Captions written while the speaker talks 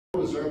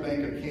Reserve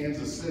Bank of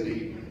Kansas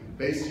City,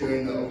 based here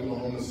in the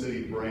Oklahoma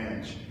City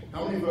branch.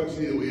 How many folks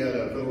knew that we had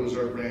a Federal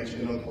Reserve branch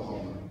in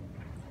Oklahoma?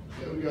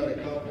 Yeah, we got a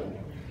couple.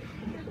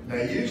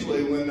 Now,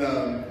 usually when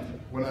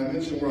I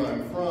mention where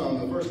I'm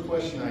from, the first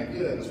question I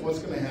get is, what's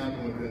going to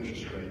happen with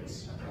interest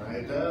rates?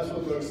 Right? That's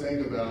what folks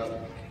think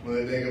about when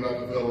they think about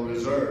the Federal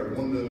Reserve.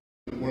 One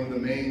of the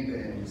main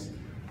things.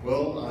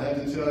 Well, I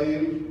have to tell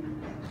you,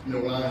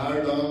 when I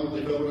hired on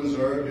with the Federal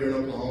Reserve here in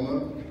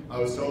Oklahoma, I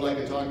was told I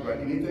could talk about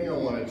anything I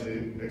wanted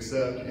to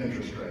except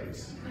interest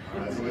rates. All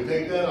right, so we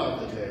take that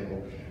off the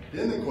table.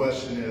 Then the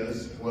question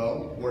is,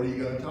 well, what are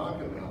you going to talk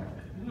about?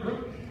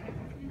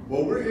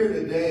 Well, we're here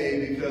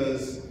today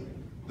because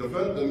the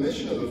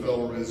mission of the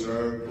Federal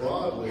Reserve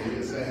broadly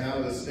is to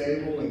have a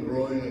stable and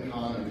growing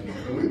economy.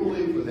 And we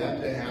believe for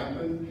that to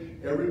happen,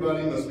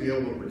 everybody must be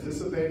able to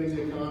participate in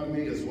the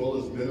economy as well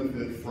as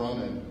benefit from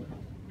it.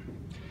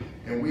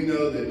 And we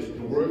know that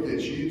the work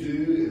that you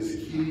do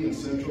is key and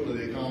central to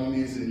the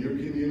economies in your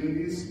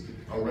communities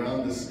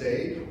around the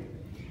state.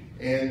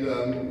 And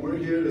we're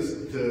here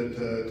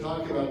to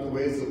talk about the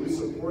ways that we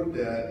support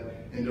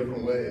that in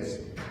different ways.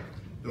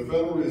 The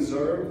Federal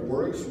Reserve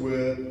works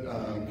with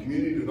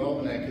community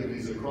development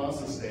activities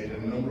across the state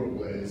in a number of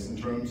ways in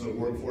terms of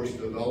workforce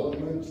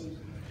development,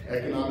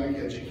 economic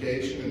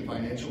education and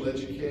financial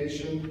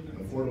education,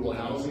 and affordable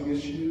housing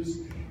issues.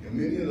 And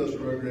many of those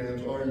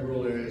programs are in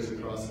rural areas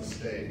across the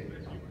state.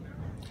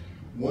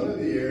 One of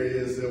the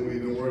areas that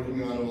we've been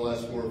working on over the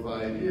last 4 or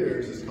 5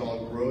 years is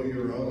called Grow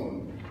Your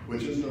Own,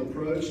 which is an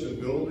approach to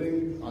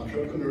building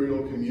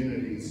entrepreneurial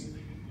communities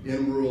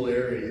in rural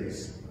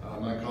areas.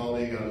 My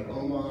colleague out of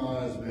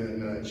Omaha has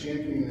been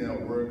championing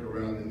that work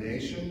around the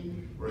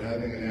nation. We're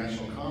having a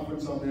national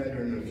conference on that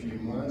here in a few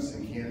months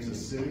in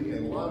Kansas City,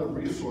 and a lot of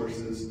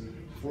resources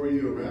for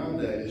you around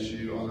that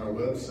issue on our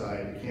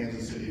website at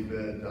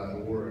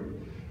kansascityfed.org.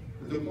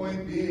 The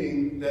point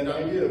being, that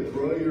idea of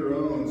grow your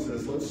own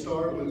says, let's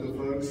start with the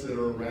folks that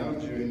are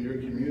around you in your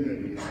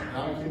communities.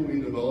 How can we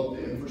develop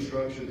the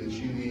infrastructure that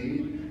you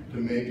need to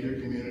make your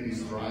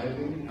communities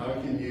thriving? How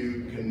can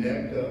you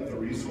connect up the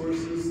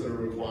resources that are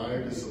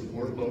required to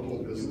support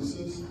local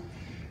businesses?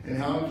 And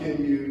how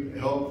can you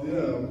help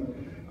them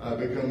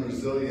become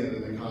resilient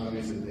in the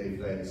economies that they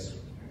face?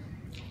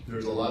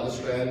 There's a lot of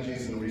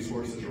strategies and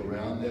resources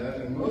around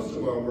that, and most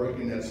of our work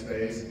in that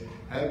space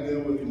have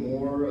been with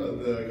more of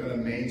the kind of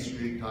Main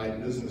Street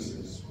type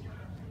businesses.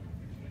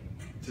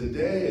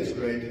 Today it's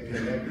great to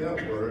connect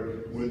that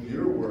work with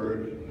your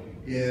work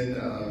in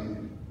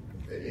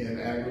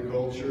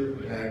agriculture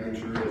and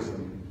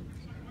agritourism.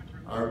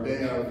 Our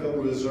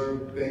Federal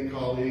Reserve Bank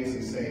colleagues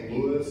in St.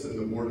 Louis and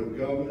the Board of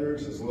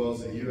Governors, as well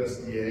as the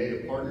USDA,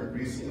 have partnered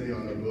recently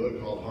on a book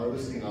called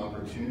Harvesting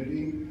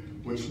Opportunity,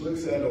 which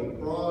looks at a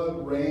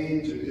broad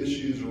range of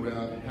issues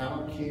around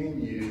how can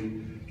you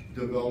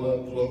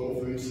develop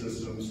local food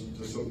systems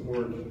to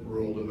support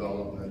rural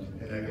development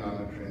and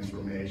economic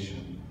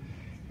transformation.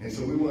 And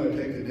so we want to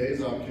take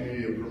today's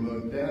opportunity to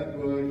promote that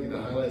book and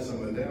to highlight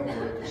some of that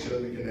work to show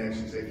the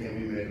connections that can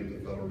be made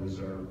with the Federal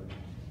Reserve.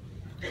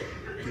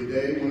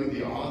 Today, one of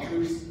the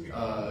authors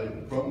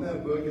from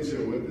that book is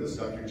here with us,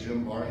 Dr.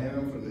 Jim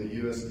Barham from the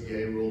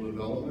USDA Rural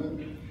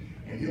Development.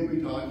 And he'll be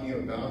talking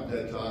about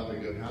that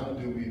topic of how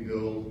do we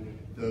build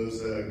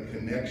those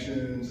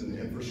connections and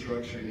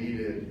infrastructure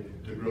needed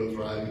to grow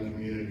thriving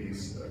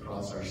communities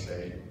across our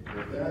state.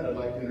 With that, I'd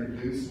like to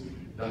introduce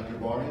Dr.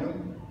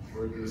 Barham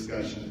for the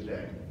discussion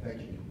today.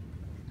 Thank you.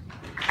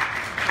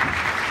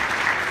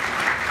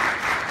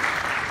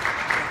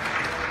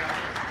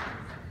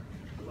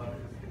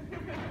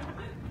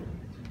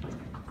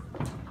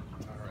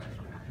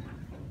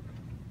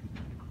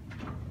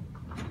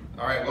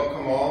 All right,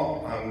 welcome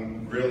all.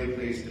 I'm really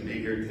pleased to be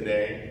here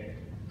today.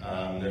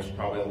 There's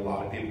probably a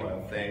lot of people I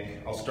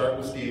think. I'll start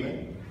with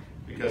Stephen,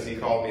 because he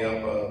called me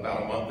up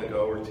about a month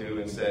ago or two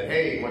and said,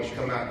 hey, why don't you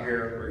come out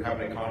here, we're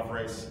having a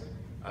conference,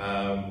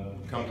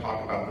 come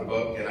talk about the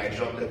book. And I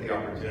jumped at the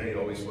opportunity,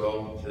 always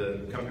will,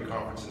 to come to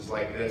conferences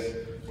like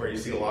this, where you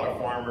see a lot of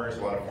farmers,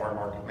 a lot of farm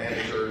market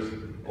managers,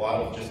 a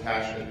lot of just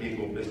passionate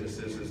people,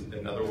 businesses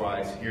and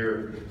otherwise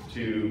here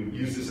to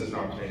use this as an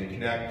opportunity to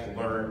connect, to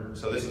learn.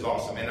 So this is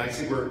awesome. And I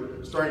see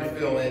we're starting to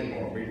fill in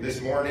more.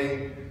 This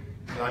morning,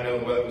 I know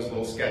the weather was a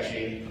little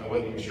sketchy. I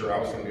wasn't even sure I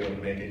was going to be able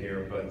to make it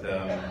here, but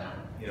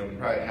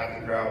probably half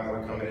the crowd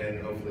more coming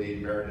in. Hopefully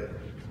Meredith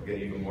will get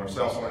even more.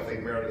 So I also want to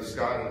thank Meredith,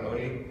 Scott, and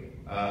Moni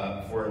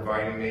for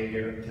inviting me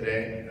here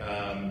today.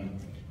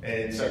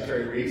 And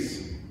Secretary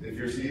Reese, if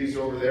you're seated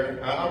over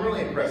there, I'm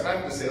really impressed. I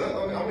have to say, I'm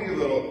going to give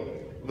a little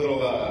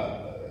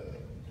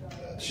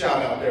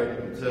shout out there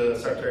to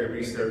Secretary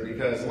Reese there,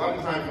 because a lot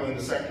of times when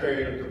the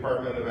Secretary of the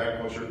Department of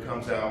Agriculture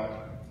comes out,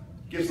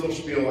 gives a little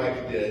spiel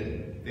like he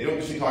did, they don't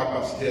usually talk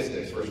about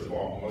statistics, first of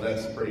all. Well,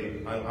 that's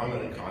pretty, I'm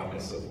an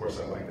economist, so of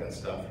course I like that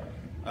stuff.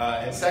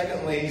 And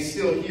secondly, he's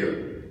still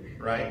here,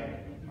 right?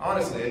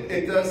 Honestly,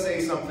 it does say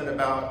something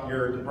about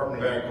your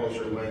Department of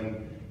Agriculture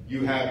when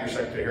you have your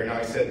secretary here. Now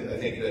I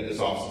think that his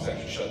office is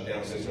actually shut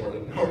down, so there's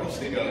nowhere else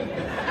to go.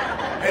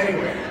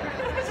 Anyway,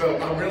 So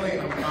I'm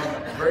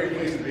very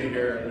pleased to be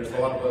here. There's a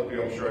lot of other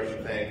people I'm sure I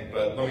should thank,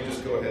 but let me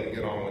just go ahead and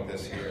get on with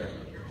this here.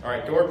 All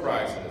right, door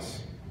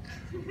prizes.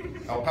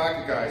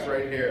 Alpaca guys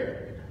right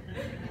here.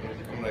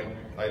 I'm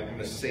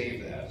gonna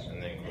save that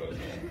and then close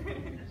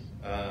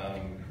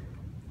that.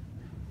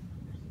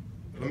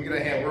 Let me get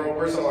a hand.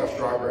 Where's all our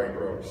strawberry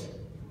growers?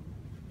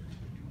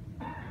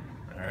 All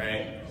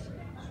right.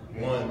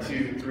 1,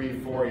 2, 3,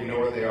 4. You know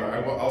where they are.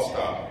 I'll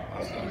stop.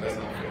 That's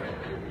not fair.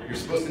 You're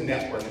supposed to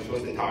network. You're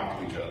supposed to talk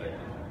to each other.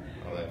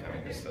 All that kind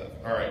of good stuff.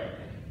 All right.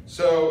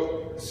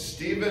 So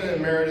Stephen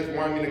and Meredith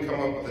wanted me to come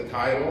up with a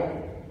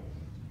title.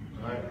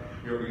 All right.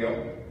 Here we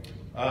go.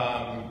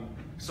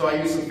 So I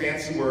use some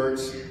fancy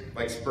words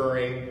like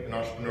spurring and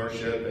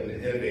entrepreneurship and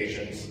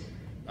innovations,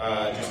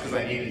 just because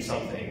I needed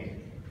something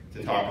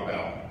to talk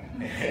about.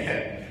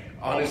 And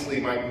honestly,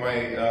 my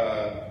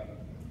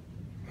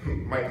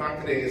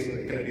talk today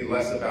isn't going to be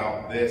less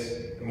about this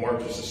and more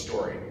of just a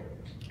story,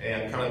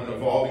 and kind of an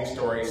evolving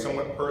story,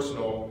 somewhat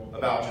personal,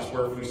 about just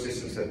where food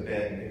systems have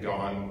been and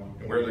gone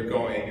and where they're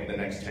going in the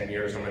next 10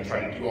 years. I'm going to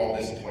try to do all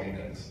this in 20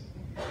 minutes.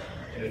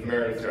 And if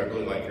Meredith's here, I'd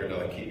really like her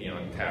to keep me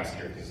on task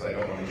here because I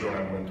don't want to join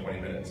on more than 20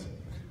 minutes.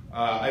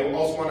 I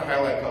also want to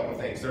highlight a couple of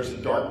things. There's a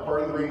dark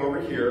part of the room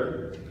over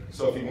here.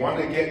 So if you want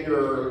to get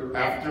your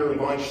after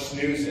lunch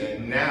snooze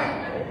in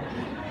now,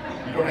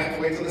 you don't have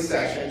to wait till the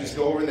session. Just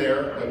go over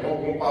there. It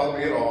won't bother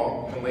me at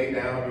all. You can lay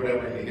down, do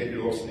whatever, and you get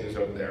your little snooze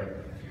over there.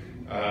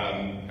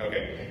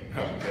 Okay,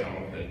 get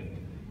on with it.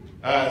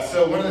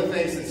 So one of the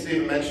things that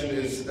Stephen mentioned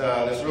is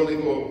this really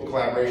cool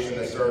collaboration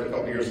that started a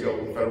couple years ago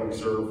with the Federal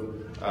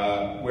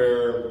Reserve,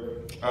 where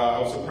I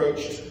was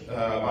approached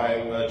by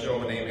a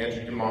gentleman named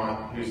Andrew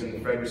Dumont, who's in the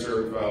Federal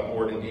Reserve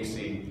Board in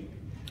DC,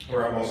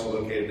 where I'm also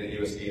located at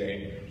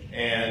USDA,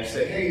 and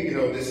said, hey, you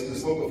know,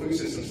 this local food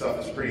system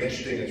stuff is pretty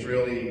interesting. It's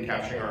really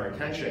capturing our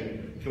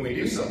attention. Can we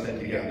do something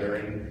together?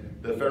 And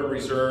the Federal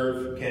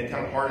Reserve can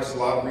kind of harness a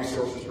lot of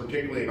resources,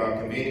 particularly about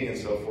convening and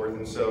so forth.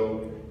 And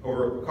so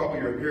over a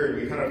couple-year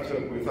period, we thought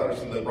of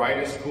some of the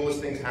brightest,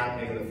 coolest things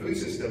happening in the food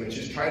system and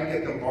just try to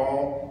get them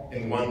all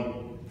in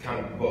one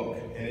kind of book.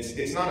 And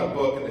it's not a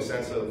book in the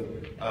sense of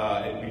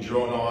it be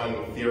drawn on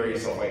with theory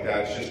and stuff like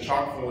that. It's just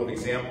chock full of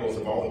examples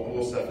of all the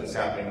cool stuff that's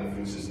happening in the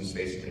food system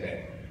space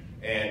today,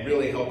 and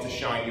really help to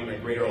shine even a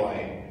greater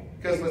light.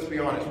 Because let's be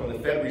honest, when the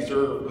Fed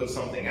Reserve puts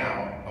something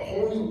out, a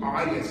whole new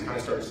audience kind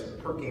of starts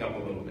perking up a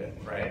little bit,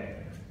 right?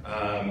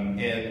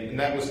 And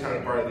that was kind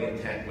of part of the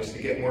intent, was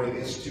to get more of the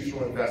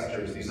institutional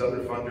investors, these other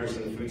funders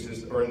in the food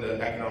system or in the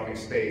economic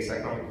space,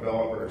 economic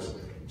developers,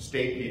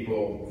 state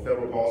people,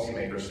 federal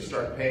policymakers, to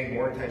start paying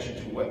more attention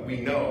to what we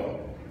know.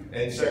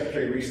 And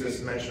Secretary Reese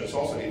has mentioned this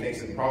also. He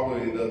thinks that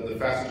probably the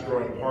fastest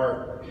growing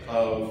part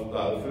of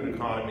the food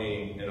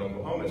economy in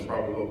Oklahoma is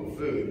probably local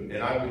food.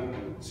 And I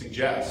would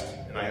suggest,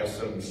 and I have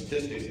some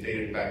statistics and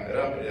data to back that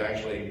up, that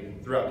actually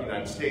throughout the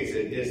United States,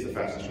 it is the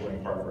fastest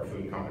growing part of our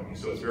food economy.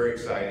 So it's very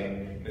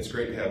exciting, and it's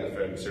great to have the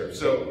Federal Reserve.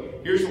 So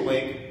here's a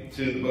link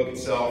to the book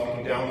itself.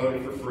 You can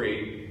download it for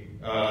free.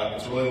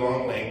 It's a really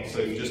long link, so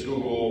if you just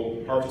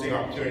Google Harvesting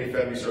Opportunity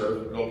Fed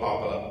Reserve, it'll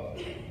pop up.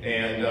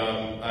 And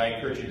I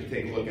encourage you to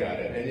take a look at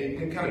it. And you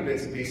can kind of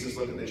bits and pieces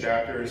look at the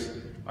chapters.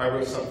 I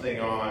wrote something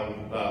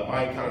on,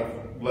 my kind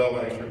of level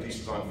of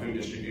expertise is on food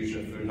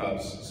distribution, food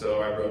hubs.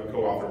 So I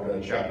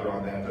co-authored a chapter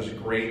on that. There's a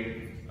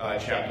great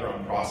chapter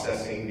on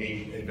processing,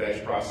 meat and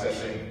veg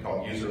processing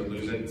called Use It or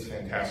Lose It. It's a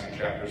fantastic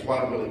chapter. There's a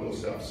lot of really cool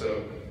stuff,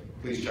 so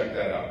please check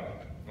that out.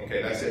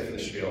 Okay, that's it for the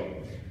spiel.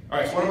 All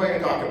right, so what am I going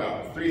to talk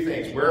about? 3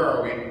 things. Where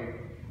are we?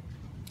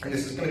 And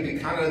this is going to be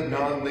kind of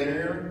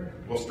non-linear.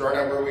 We'll start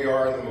out where we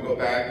are, and then we'll go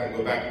back, and we'll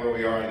go back to where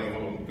we are, and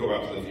then we'll go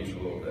out to the future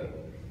a little bit.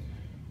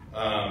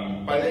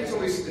 But I think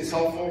it's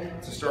helpful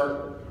to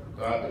start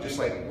just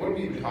like, what do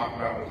we even talk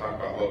about when we talk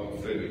about local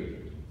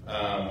food?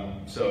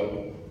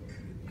 So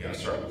you got to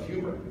start with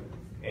humor.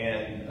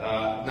 And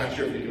I'm not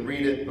sure if you can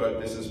read it,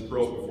 but this is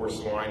Pearls Before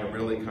Swine, a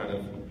really kind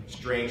of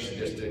strange,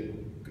 sadistic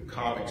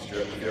comic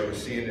strip if you've ever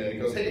seen it. And he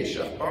goes, hey,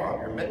 Chef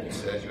Bob, your menu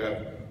says you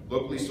have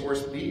locally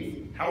sourced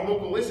beef. How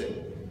local is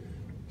it?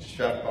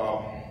 Chef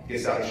Bob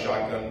gets out a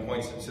shotgun,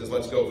 points and says,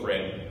 let's go,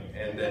 Fred.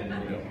 And then,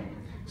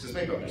 he says,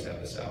 maybe I'll just have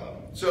the salad.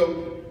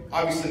 So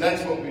obviously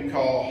that's what we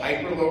call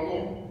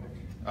hyper-local.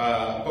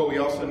 But we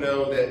also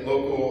know that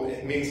local,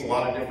 it means a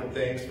lot of different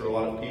things for a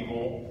lot of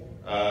people.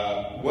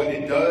 What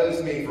it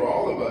does mean for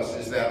all of us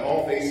is that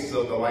all phases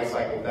of the life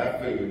cycle of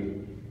that food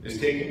is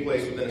taking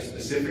place within a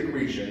specific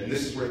region, and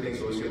this is where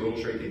things always get a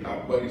little tricky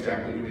about what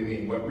exactly do we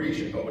mean, what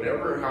region, but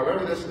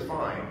however that's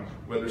defined,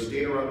 whether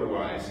state or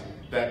otherwise,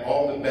 that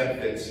all the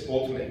benefits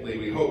ultimately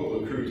we hope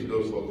will accrue to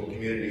those local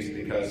communities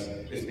because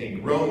it's being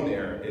grown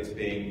there, it's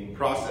being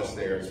processed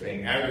there, it's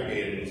being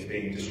aggregated, it's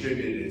being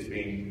distributed, it's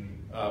being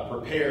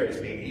prepared, it's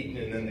being eaten,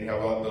 and then they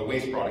have all the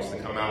waste products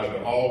that come out of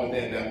it, all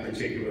within that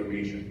particular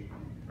region,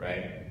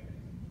 right?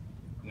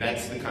 And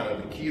that's the kind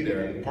of the key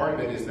there. And part of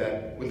it is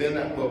that within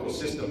that local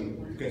system,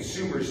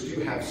 consumers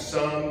do have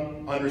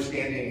some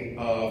understanding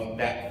of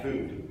that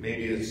food.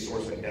 Maybe it's a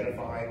source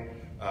identified.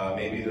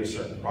 Maybe there's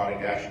certain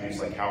product attributes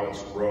like how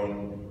it's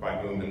grown, by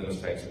whom, and those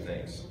types of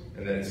things.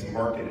 and then it's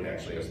marketed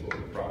actually as a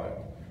local product.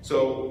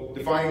 So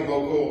defining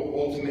local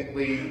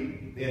ultimately,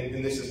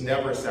 and this is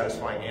never a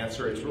satisfying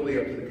answer, it's really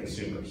up to the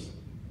consumers.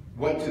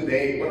 What are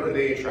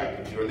they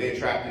attracted to? Are they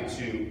attracted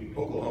to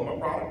Oklahoma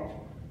product?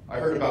 I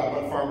heard about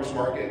one farmer's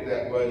market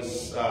that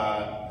was,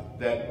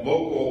 that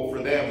local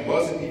for them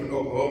wasn't even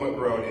Oklahoma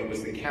grown, it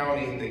was the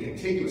county, the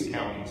contiguous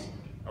counties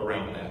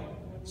around that.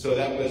 So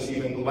that was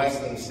even less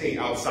than the state.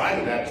 Outside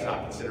of that, it's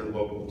not considered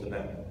local to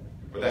them.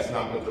 But that's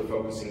not what they're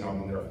focusing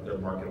on in their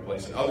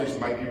marketplace. And others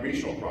might be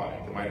regional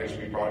product. It might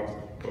actually be products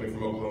coming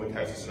from Oklahoma,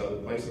 Texas, and other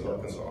places,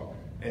 Arkansas,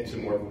 into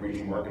more of a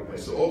regional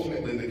marketplace. So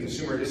ultimately, the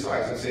consumer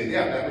decides and says,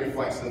 yeah, that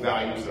reflects the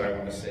values that I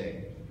want to see.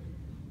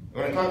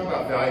 When I talk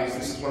about values,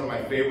 this is one of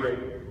my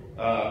favorite,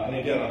 and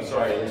again, I'm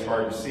sorry, it's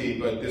hard to see,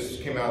 but this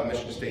came out of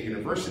Michigan State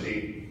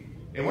University.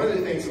 And one of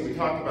the things that we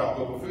talk about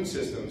local food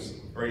systems,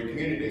 or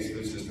community-based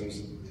food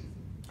systems,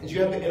 is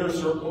you have the inner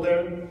circle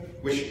there,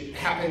 which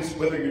happens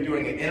whether you're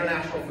doing an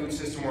international food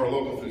system or a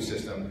local food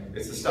system.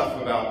 It's the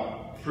stuff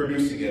about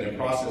producing it and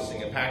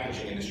processing and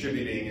packaging and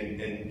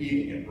distributing and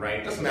eating it, right?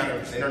 It doesn't matter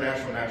if it's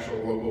international, national,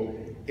 or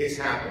local, it's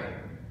happening.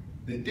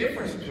 The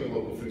difference between a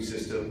local food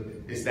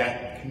system is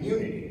that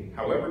community,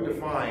 however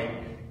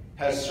defined,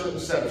 has a certain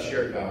set of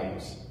shared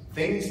values.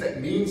 Things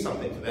that mean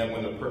something to them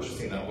when they're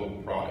purchasing that local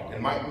product.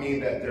 It might mean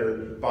that they're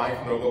buying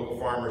from their local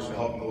farmers and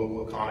helping the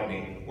local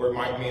economy, or it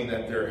might mean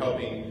that they're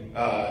helping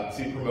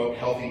to promote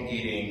healthy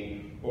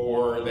eating,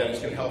 or that it's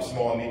going to help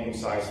small and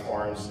medium-sized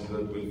farms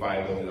with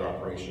viability of their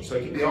operation. So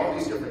it can be all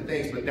these different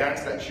things, but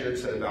that's that shared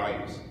set of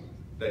values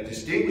that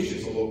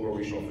distinguishes a local or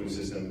regional food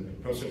system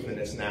from something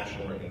that's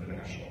national or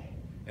international.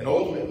 And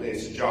ultimately,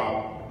 it's the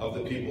job of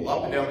the people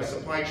up and down the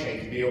supply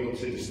chain to be able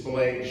to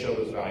display and show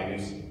those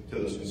values to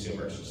those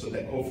consumers, so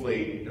that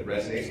hopefully it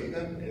resonates with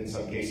them, and in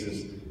some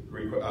cases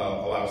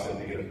allows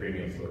them to get a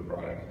premium for their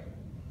product.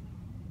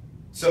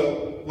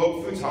 So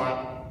local food's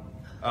hot.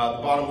 The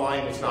bottom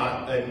line, it's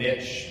not a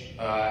niche,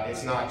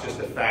 it's not just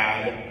a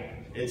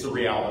fad, it's a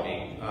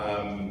reality.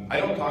 I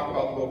don't talk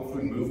about the local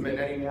food movement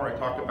anymore, I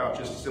talk about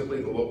just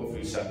simply the local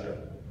food sector.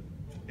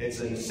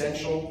 It's an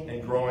essential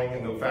and growing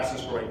and the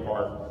fastest growing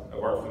part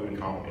of our food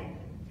economy,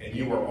 and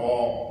you are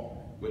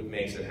all what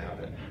makes it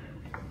happen.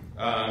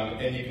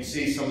 And you can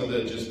see some of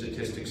the just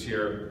statistics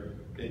here.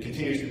 It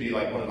continues to be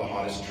like one of the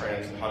hottest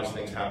trends, the hottest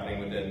things happening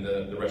within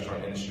the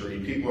restaurant industry.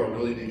 People are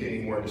really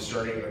getting more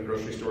discerning in their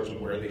grocery stores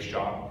and where they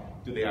shop.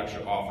 Do they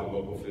actually offer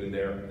local food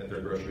there at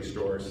their grocery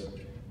stores?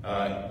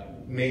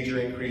 Major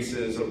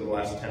increases over the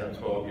last 10 or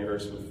 12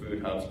 years with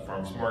food hubs and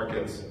farmers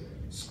markets.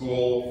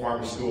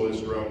 Farm to school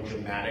has grown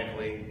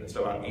dramatically. It's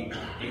about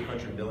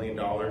 $800 million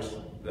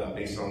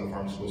based on the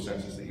farm to school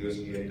census that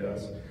USDA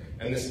does.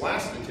 And this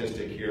last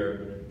statistic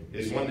here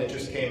is one that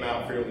just came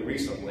out fairly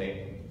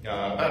recently,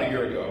 about a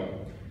year ago.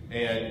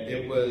 And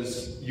it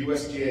was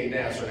USDA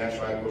NASS, or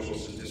National Agricultural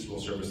Statistical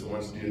Service, the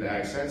ones that do the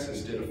ag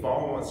census, did a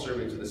follow-on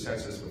survey to the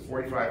census with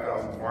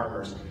 45,000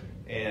 farmers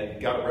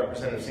and got a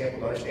representative sample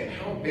to understand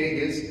how big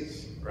is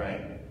this,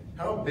 right?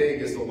 How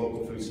big is the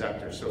local food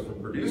sector? So for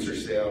producer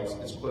sales,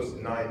 it's close to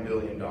 $9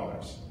 billion.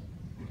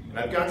 And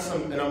I've got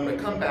some, and I'm going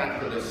to come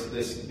back to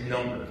this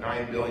number,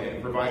 $9 billion,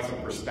 and provide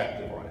some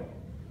perspective on it.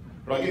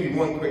 But I'll give you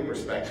one quick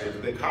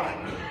perspective. The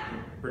cotton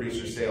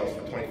producer sales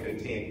for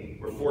 2015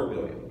 were $4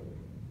 billion.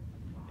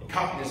 And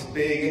cotton is a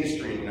big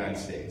industry in the United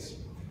States.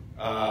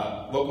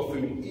 Local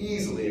food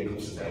easily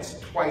eclipses that. It's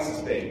twice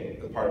as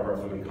big a part of our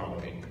food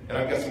economy. And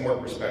I've got some more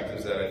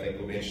perspectives that I think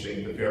will be interesting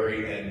at the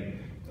very end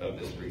of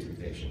this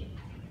presentation.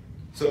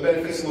 So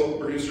benefits of local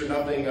producer,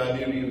 nothing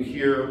new to you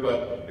here,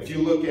 but if you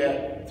look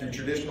at through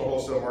traditional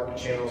wholesale market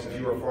channels, if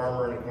you're a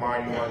farmer in a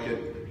commodity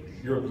market,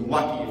 you're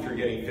lucky if you're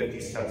getting 50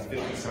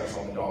 cents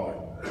on the dollar.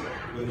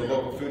 With the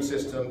local food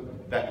system,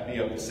 that could be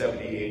up to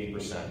 70,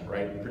 80%,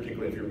 right?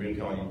 Particularly if you're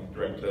retailing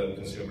direct to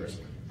consumers.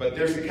 But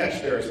there's a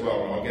catch there as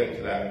well, and I'll get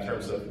into that in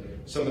terms of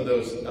some of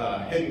those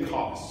hidden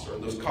costs, or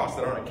those costs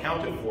that aren't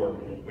accounted for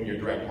when you're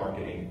direct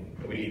marketing,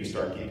 that we need to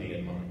start keeping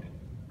in mind,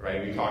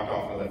 right? We talked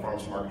often about that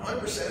farmer's market,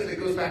 100% of it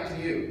goes back to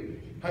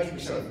you.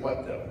 100% of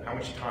what though? How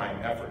much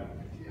time, effort?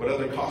 What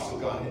other costs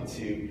have gone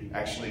into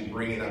actually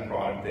bringing that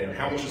product there?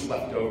 How much is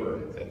left over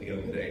at the end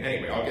of the day?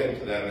 Anyway, I'll get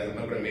into that, and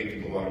I'm going to make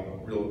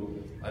people real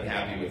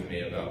unhappy with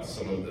me about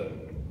some of the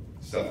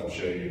stuff I'll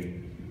show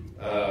you.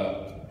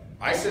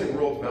 I sit in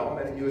rural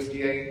development at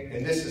USDA,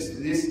 and this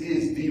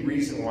is the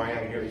reason why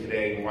I'm here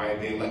today and why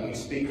they let me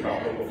speak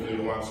about local food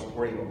and why I'm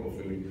supporting local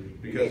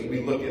food, because we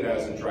look at it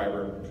as a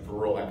driver for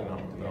rural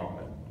economic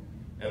development.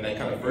 And that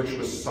kind of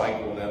virtuous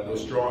cycle, that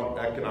those strong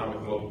economic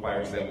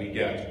multipliers that we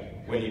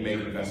get when you make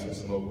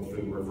investments in local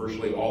food, where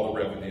virtually all the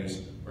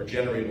revenues are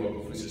generated in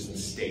local food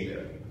systems stay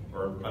there,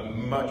 or a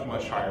much,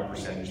 much higher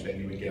percentage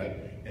than you would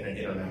get in an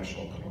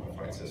international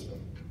commodified system.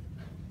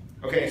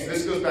 Okay, so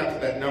this goes back to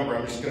that number.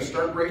 I'm just going to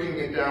start breaking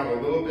it down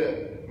a little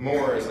bit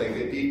more as I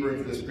get deeper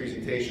into this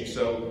presentation.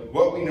 So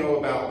what we know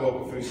about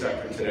local food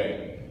sector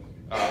today,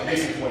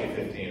 this is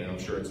 2015, and I'm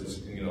sure it's,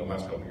 the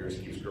last couple of years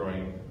it keeps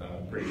growing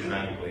pretty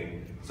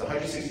dramatically. It's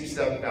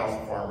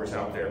 167,000 farmers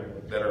out there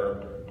that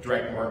are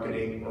direct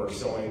marketing or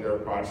selling their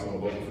products in the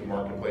local food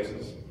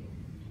marketplaces.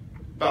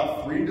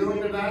 About $3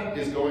 billion of that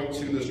is going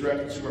to those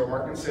direct consumer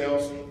market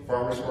sales,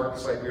 farmers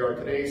markets like we are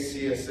today,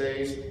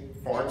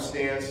 CSAs, farm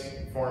stands,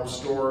 farm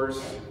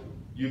stores,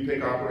 you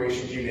pick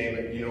operations, you name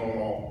it, you know them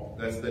all.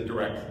 That's the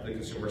direct, the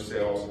consumer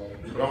sales.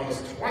 But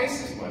almost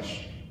twice as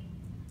much,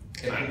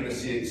 and I'm going to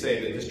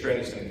say that this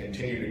trend is going to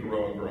continue to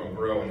grow and grow and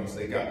grow, and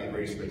they got the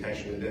greatest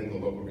potential within the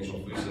local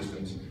regional food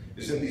systems,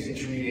 is in these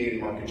intermediated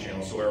market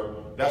channels.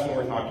 So that's what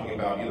we're talking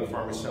about, either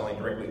farmers selling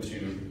directly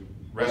to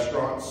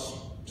restaurants,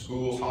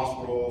 schools,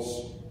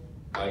 hospitals,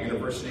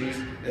 universities,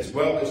 as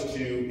well as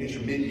to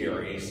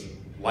intermediaries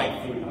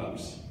like food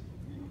hubs,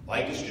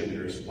 like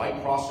distributors, like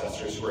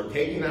processors who are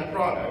taking that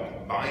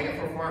product, buying it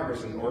from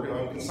farmers in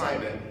organ-owned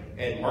consignment,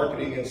 and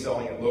marketing and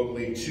selling it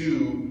locally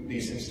to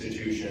these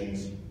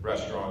institutions,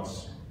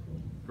 restaurants,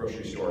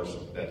 grocery stores,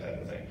 that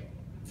type of thing.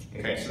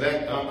 Okay, so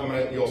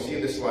that you'll see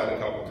this slide a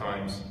couple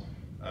times.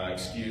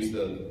 Excuse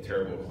the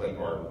terrible clip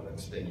art.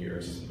 It's been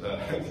years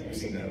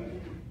using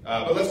them.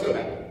 But let's go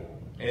back.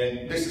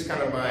 And this is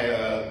kind of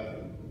my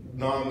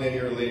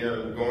non-linear,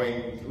 linear,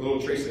 going a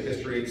little trace of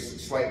history,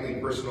 slightly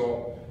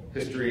personal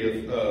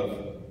history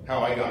of how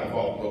I got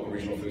involved in local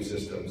regional food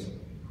systems.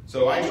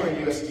 So I joined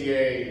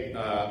USDA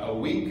a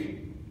week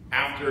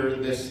after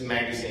this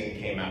magazine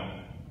came out.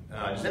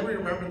 Does anybody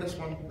remember this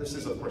one? This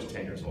is, of course,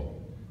 10 years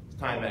old. It's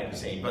Time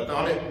magazine. But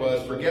on it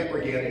was Forget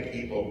Organic,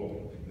 Eat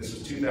Local. This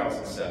was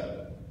 2007.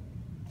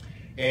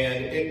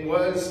 And it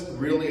was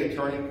really a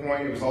turning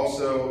point. It was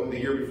also the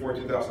year before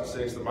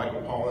 2006 that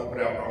Michael Pollan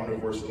put out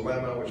Omnivore's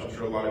Dilemma, which I'm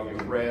sure a lot of you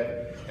have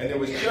read. And there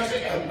was just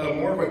a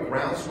more of a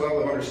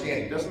groundswell of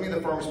understanding. It doesn't mean the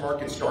farmers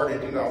market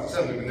started in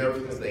 2007. We've been there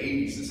since the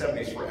 80s, the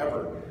 70s,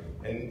 forever.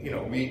 And you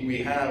know, we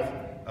have,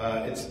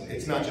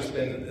 it's not just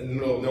been in the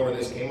middle of nowhere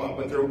this came up,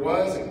 but there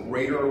was a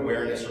greater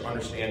awareness or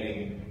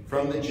understanding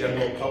from the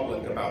general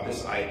public about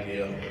this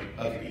idea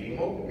of eating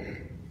local.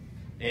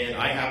 And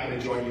I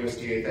happened to join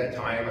USDA at that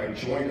time. I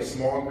joined a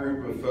small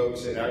group of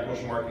folks in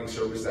Agricultural Marketing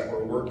Service that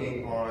were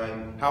working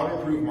on how to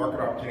improve market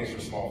opportunities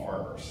for small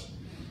farmers.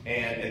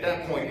 And at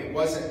that point, it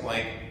wasn't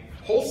like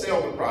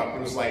wholesale the product.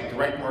 It was like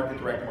direct market,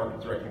 direct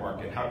market, direct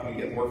market. How can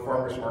we get more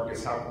farmers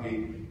markets? How can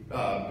we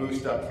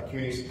boost up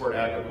community support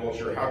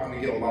agriculture? How can we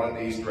get a lot of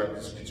these direct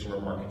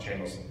consumer market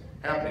channels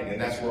happening?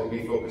 And that's where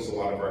we focus a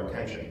lot of our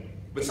attention.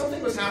 But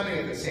something was happening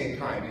at the same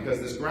time,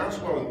 because this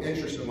groundswell of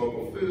interest in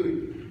local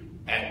food,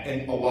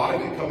 and a lot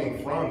of it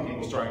coming from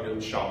people starting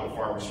to shop at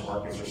farmers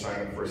markets or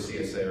sign up for a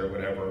CSA or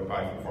whatever, or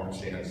buy from farm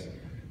stands,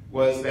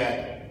 was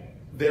that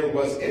there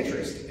was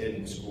interest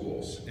in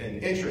schools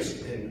and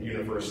interest in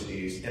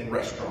universities and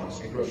restaurants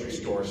and grocery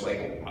stores.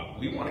 Like,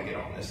 we want to get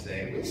on this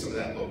thing, we need some of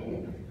that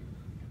local.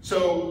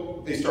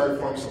 So they started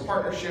forming some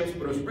partnerships,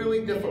 but it was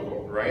really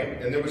difficult,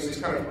 right? And there was these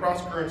kind of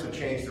cross currents of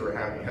change that were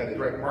happening. You had the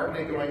direct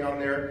marketing going on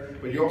there,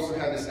 but you also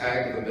had this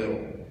ag in the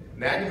middle.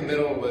 And ag in the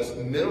middle was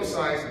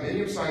middle-sized,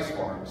 medium-sized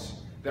farms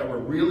that were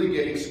really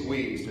getting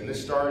squeezed. And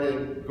this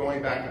started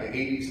going back to the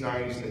 80s,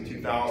 90s, and the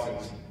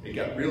 2000s. It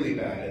got really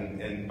bad,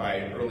 and by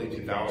early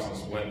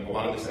 2000s when a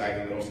lot of this ag in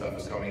the middle stuff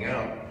was coming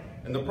out.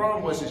 And the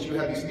problem was is you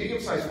had these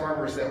medium-sized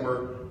farmers that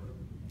were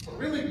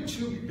really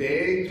too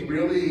big to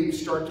really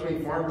start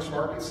doing farmers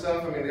market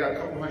stuff. I mean, they got a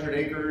couple hundred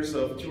acres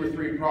of 2 or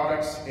 3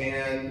 products,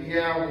 and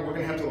yeah, we're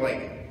gonna have to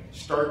like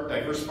start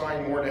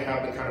diversifying more to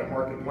have the kind of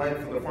market blend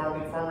for the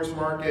farmers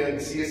market, and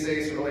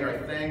CSAs are really our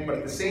thing, but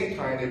at the same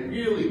time, they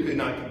really could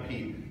not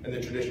compete in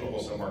the traditional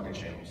wholesale market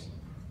channels.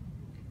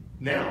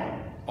 Now,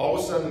 all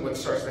of a sudden what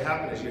starts to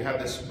happen is you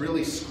have this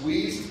really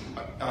squeezed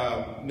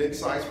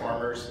mid-sized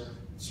farmers,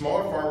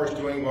 smaller farmers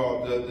doing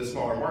well the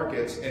smaller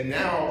markets, and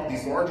now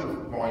these larger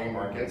volume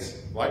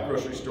markets, like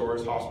grocery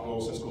stores,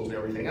 hospitals, and schools, and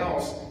everything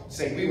else,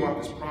 saying we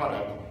want this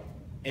product,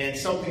 and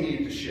something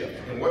needed to shift.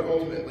 And what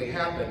ultimately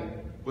happened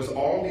was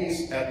all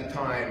these at the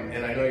time,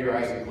 and I know your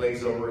eyes would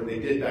glaze over, they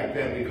did back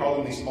then, we call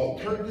them these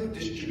alternative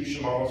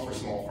distribution models for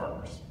small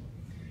farmers.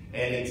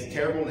 And it's a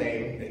terrible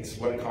name, it's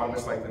what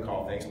economists like to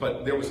call things,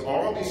 but there was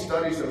all of these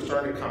studies that were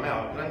starting to come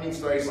out, and I mean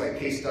studies like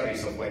case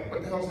studies of like,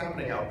 what the hell's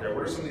happening out there?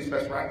 What are some of these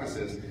best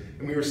practices?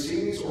 And we were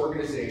seeing these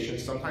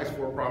organizations, sometimes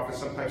for-profit,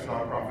 sometimes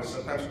non-profit,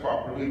 sometimes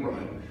cooperatively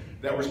run,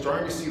 that were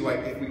starting to see like,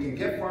 if we can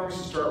get farmers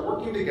to start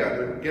working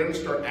together, get them to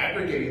start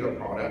aggregating their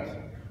product,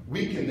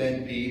 we can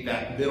then be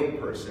that middle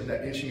person,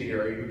 that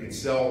intermediary who can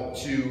sell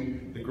to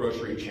the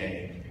grocery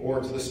chain, or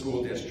to the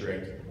school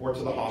district, or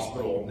to the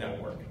hospital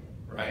network,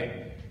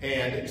 right?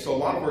 And so a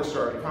lot of work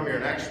started to come here,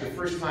 and actually the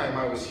first time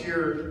I was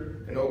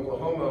here in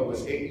Oklahoma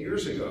was 8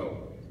 years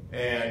ago.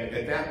 And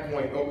at that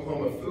point,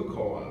 Oklahoma Food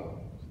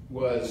Co-op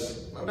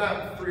was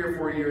about 3 or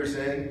 4 years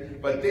in,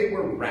 but they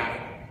were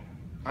radical.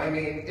 I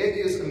mean, it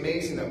is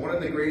amazing that one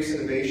of the greatest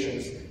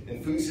innovations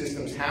in food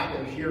systems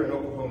happened here in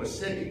Oklahoma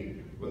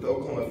City with the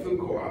Oklahoma Food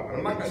Co-op. And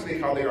I'm not going to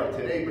speak how they are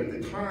today, but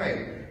at the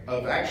time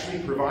of actually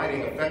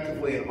providing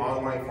effectively an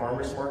online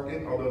farmers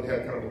market, although they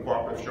had kind of a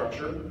cooperative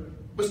structure,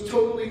 was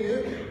totally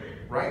new.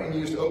 Right, and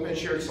used open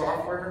shared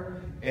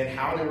software, and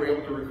how they were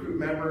able to recruit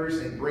members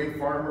and bring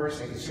farmers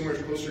and consumers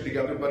closer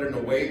together, but in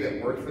a way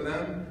that worked for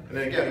them. And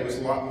then again, it was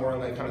a lot more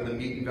on the kind of the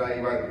meat and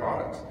value-added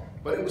products.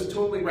 But it was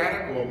totally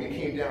radical. We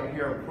came down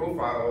here and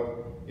profiled,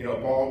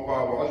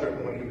 Bob Waldrop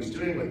and what he was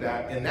doing with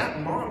that, and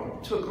that model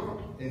took off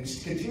and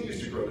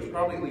continues to grow. There's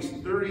probably at least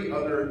 30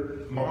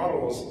 other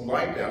models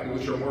like that,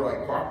 which are more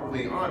like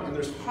properly on, and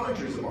there's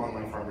hundreds of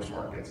online farmers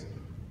markets.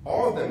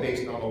 All of them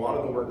based on a lot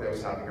of the work that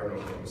was happening here in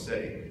Oklahoma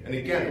City. And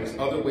again, it was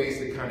other ways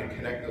to kind of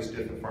connect those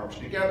different farms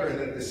together, and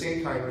then at the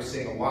same time, we're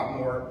seeing a lot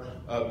more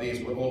of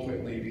these what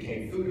ultimately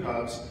became food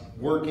hubs,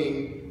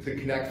 working to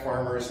connect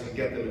farmers and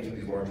get them into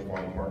these larger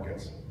volume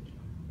markets.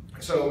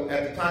 So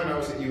at the time I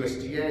was at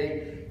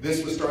USDA,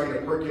 this was starting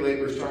to percolate.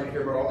 We were starting to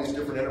hear about all these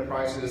different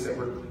enterprises that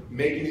were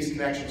making these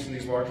connections in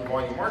these larger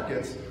volume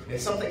markets, and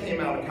something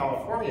came out of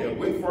California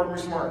with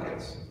farmers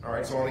markets. All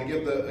right, so I want to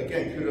give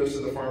again, kudos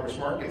to the farmers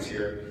markets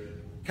here.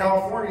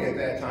 California at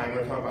that time,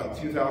 we're talking about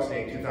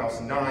 2008,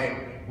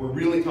 2009, we're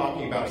really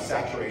talking about a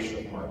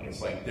saturation of markets.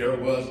 Like there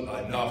was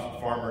enough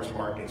farmers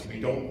markets,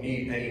 we don't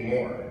need any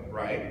more,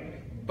 right?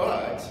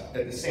 But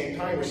at the same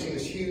time, we're seeing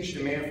this huge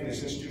demand from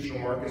these institutional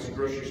markets and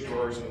grocery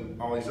stores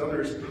and all these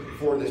others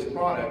for this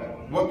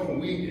product. What can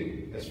we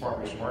do as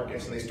farmers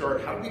markets? And they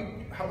started,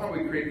 how about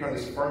we create kind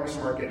of this farmers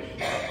market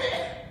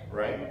hub,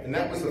 right? And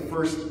that was the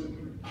first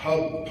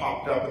hub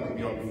popped up, and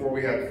before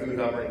we had Food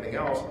Hub or anything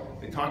else,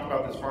 they talked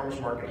about this farmers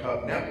market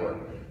hub network,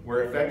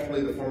 where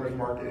effectively the farmers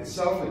market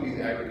itself would be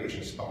the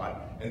aggregation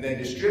spot, and then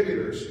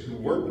distributors who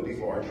work with these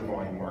larger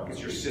volume markets,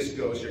 your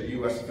Sysco's, your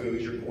US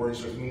Foods, your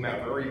Gordon's, or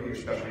whomever, or even your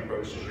specialty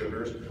produce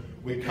distributors,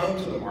 would come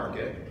to the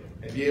market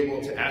and be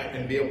able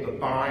to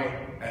buy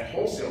at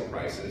wholesale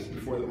prices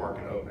before the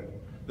market opened.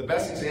 The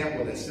best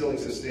example that still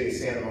exists today is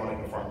Santa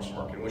Monica Farmers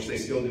Market, in which they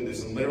still do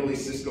this, and literally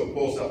Sysco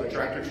pulls up a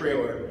tractor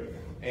trailer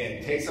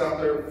and takes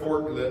out their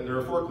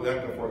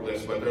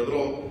forklifts, but their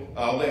little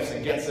lifts,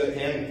 and gets it,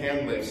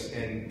 hand lifts,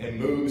 and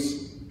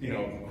moves,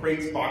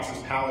 crates,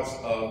 boxes, pallets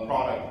of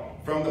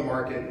product from the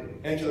market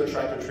into their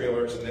tractor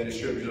trailers, and then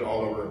distributes it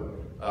all over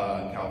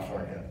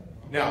California.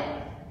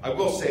 Now, I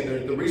will say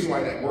the reason why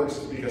that works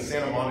is because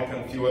Santa Monica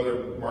and a few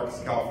other markets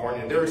in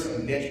California, there are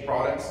some niche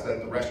products that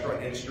the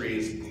restaurant industry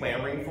is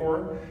clamoring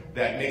for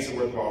that makes it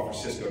worthwhile for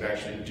Sysco to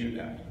actually do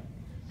that.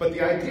 But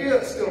the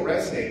idea still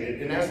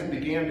resonated, and as it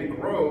began to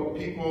grow,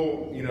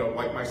 people,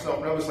 like myself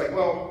and others, like,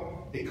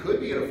 well, it could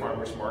be at a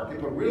farmer's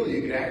market, but really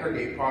you could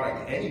aggregate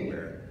product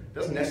anywhere. It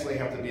doesn't necessarily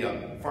have to be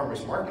a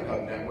farmer's market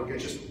hub network,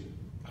 it's just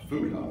a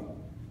food hub.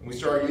 And we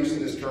started using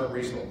this term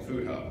regional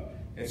food hub.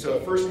 And so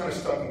it first kind of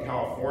stuck in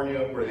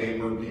California, where they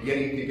were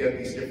beginning to get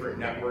these different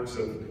networks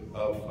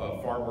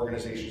of farm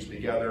organizations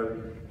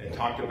together and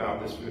talked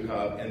about this food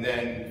hub. And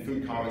then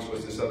Food Comics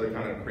was this other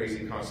kind of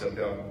crazy concept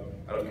out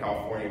of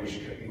California, which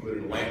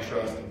included a land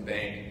trust and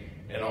bank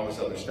and all this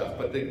other stuff.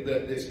 But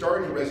it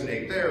started to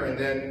resonate there, and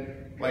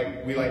then,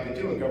 like we like to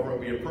do in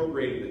government, we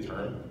appropriated the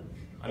term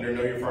under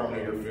Know Your Farm,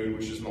 Know Your Food,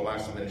 which is in the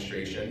last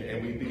administration,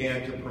 and we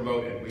began to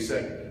promote it. We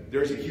said,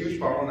 there's a huge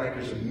bottleneck,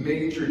 there's a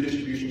major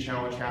distribution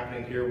challenge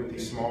happening here with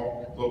these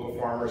small local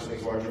farmers and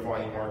these larger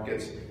volume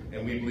markets,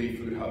 and we believe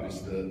Food Hub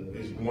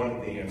is one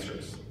of the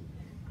answers.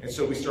 And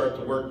so we started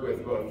to work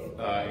with both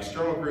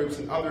external groups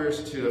and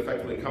others to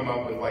effectively come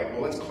up with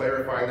well, let's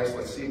clarify this,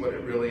 let's see what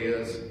it really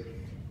is,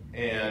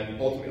 and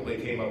ultimately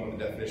came up with a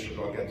definition, which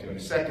I'll get to in a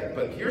second.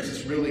 But here's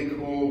this really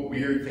cool,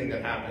 weird thing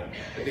that happened.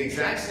 At the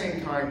exact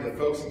same time that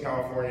folks in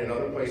California and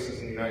other places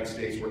in the United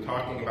States were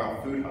talking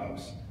about food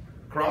hubs,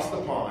 across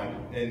the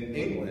pond in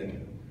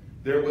England,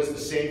 there was the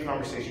same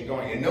conversation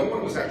going, and no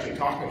one was actually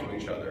talking to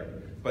each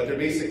other, but they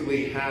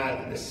basically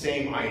had the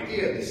same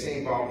idea, the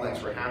same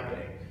bottlenecks were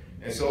happening.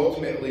 And so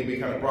ultimately, we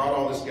kind of brought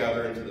all this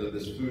together into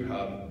this food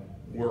hub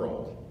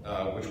world,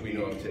 which we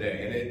know of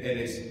today. And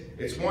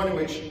it's one in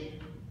which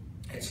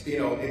it's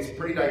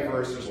pretty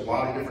diverse. There's a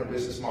lot of different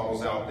business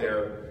models out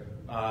there.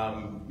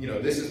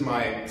 This is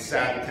my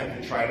sad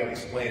attempt to try to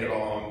explain it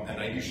all.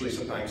 And I usually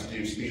sometimes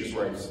do speeches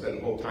where I spend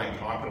the whole time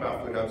talking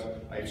about food hubs.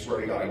 I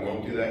swear to God, I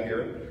won't do that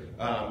here.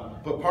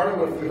 But part of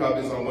what a food hub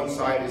is on one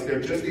side is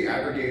they're just the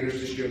aggregators,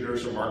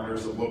 distributors, or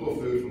marketers of local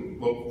food from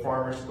local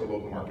farmers to the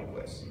local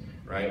marketplace.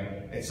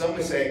 Right? And some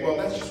would say, well,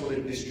 that's just what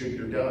a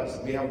distributor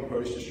does. We have a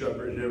produce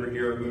distributor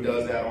here who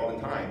does that all the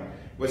time.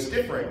 What's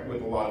different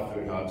with a lot of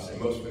food hubs,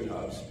 and most food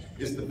hubs,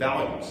 is the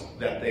values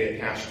that they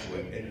attach to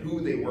it and who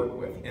they work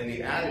with and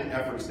the added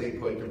efforts they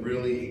put to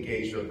really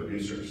engage their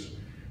producers.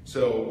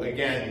 So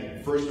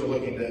again, first they're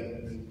looking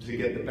to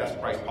get the best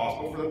price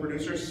possible for the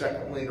producers.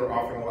 Secondly, they're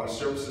offering a lot of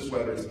services,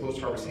 whether it's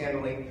post-harvest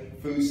handling,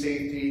 food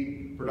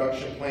safety,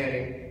 production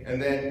planning,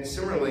 and then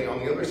similarly on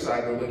the other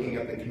side, they're looking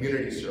at the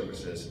community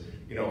services.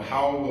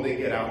 How will they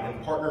get out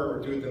and partner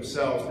or do it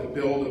themselves to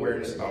build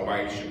awareness about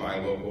why you should buy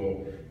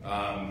local,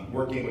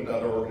 working with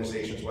other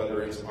organizations,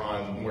 whether it's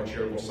on the more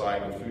charitable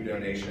side with food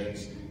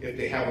donations, if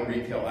they have a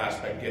retail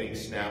aspect, getting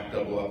SNAP,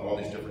 double up, all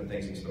these different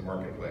things into the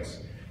marketplace.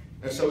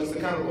 And so it's the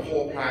kind of the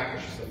whole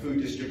package, it's the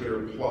food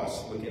distributor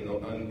plus within the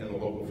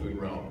local food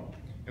realm.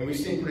 And we've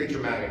seen pretty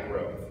dramatic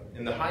growth.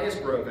 And the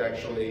highest growth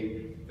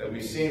actually that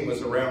we've seen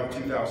was around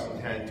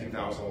 2010,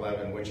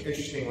 2011, which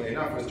interestingly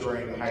enough was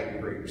during the height of the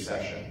Great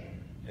Recession.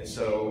 And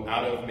so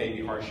out of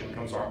maybe hardship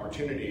comes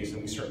opportunities,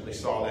 and we certainly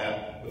saw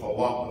that with a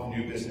lot of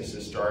new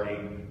businesses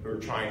starting who are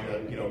trying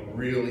to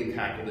really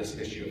tackle this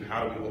issue of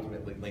how do we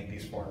ultimately link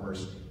these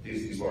farmers to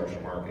these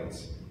larger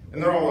markets.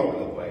 And they're all over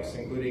the place,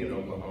 including in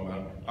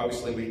Oklahoma.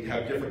 Obviously, we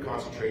have different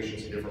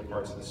concentrations in different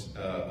parts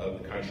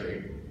of the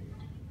country.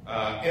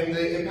 And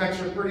the impacts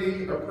are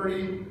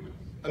pretty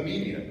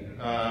immediate,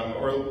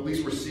 or at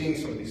least we're seeing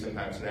some of these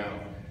impacts now.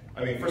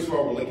 I mean, first of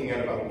all, we're looking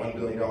at about a $1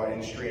 billion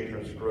industry in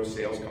terms of gross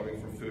sales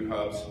coming from food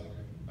hubs.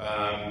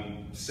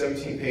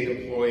 17 paid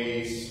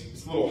employees.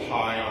 It's a little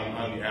high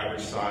on the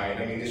average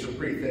side. I mean, these are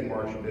pretty thin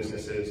margin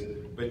businesses,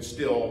 but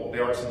still,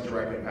 there are some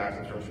direct impacts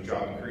in terms of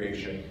job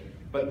creation.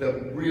 But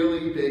the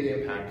really big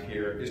impact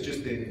here is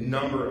just the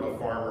number of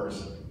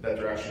farmers that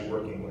they're actually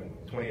working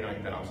with,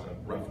 29,000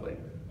 roughly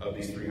of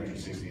these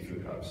 360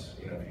 food hubs,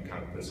 if you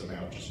kind of put some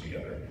averages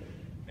together.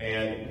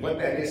 And what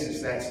that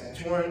is that's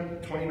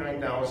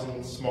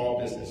 229,000 small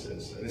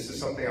businesses. And this is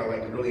something I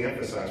like to really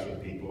emphasize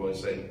with people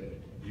is that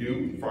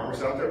you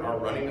farmers out there are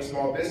running a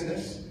small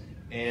business,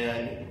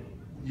 and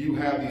you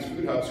have these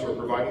food hubs who are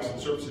providing some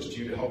services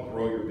to you to help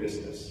grow your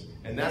business.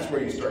 And that's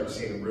where you start to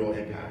see the real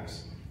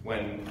impacts.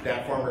 When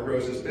that farmer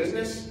grows his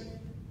business,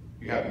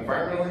 you have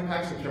environmental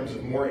impacts in terms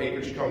of more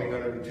acreage coming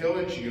under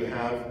tillage, you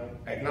have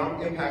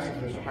economic impacts in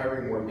terms of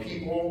hiring more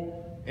people,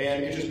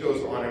 and it just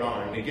goes on and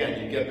on. And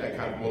again, you get that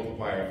kind of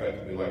multiplier effect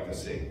that we like to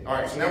see. All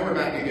right, so now we're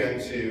back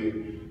again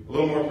to a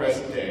little more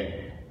present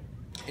day.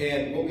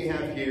 And what we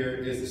have here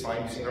is the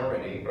slide you've seen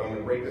already, but I'm going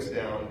to break this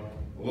down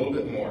a little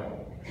bit more.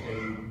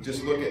 And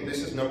just look at, this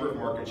is number of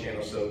market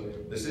channels, so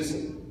this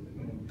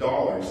isn't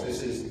dollars,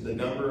 this is the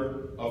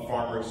number of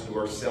farmers who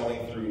are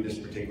selling through this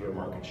particular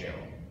market channel.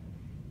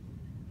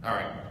 All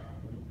right,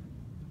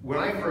 when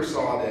I first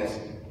saw this,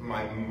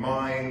 my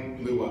mind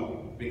blew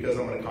up because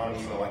I'm an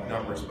economist and I like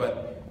numbers,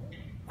 but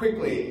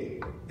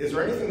quickly, is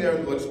there anything there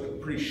that looks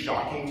pretty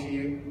shocking to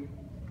you?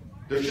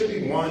 There should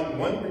be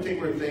one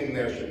particular thing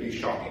there should be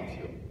shocking to you.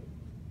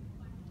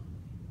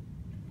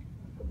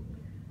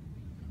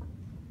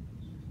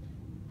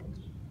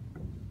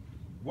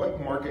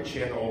 What market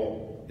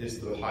channel is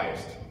the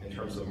highest in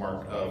terms of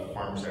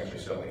farmers actually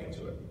selling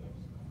into it?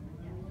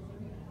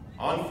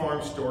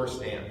 On-farm store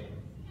stand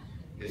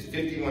is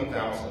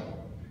 51,000.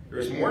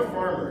 There's more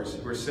farmers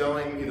who are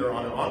selling either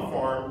on an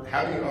on-farm,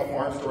 having a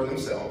farm store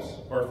themselves,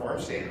 or a farm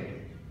stand,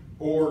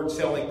 or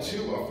selling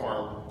to a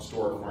farm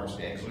store or farm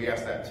stand, because we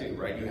ask that too,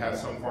 right? You have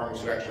some farmers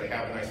who actually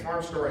have a nice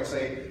farm store and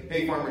say,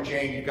 hey, Farmer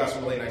Jane, you've got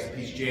some really nice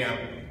peach jam,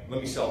 let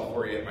me sell it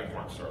for you at my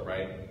farm store,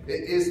 right?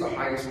 It is the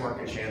highest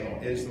market channel.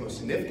 It is the most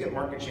significant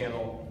market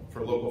channel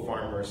for local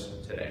farmers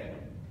today.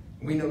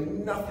 We know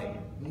nothing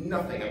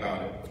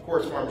about it. Of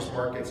course, farmers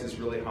markets is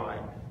really high.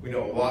 We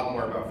know a lot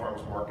more about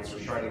farmers markets. We're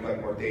trying to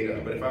collect more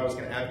data. But if I was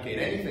going to advocate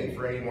anything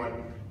for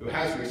anyone who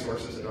has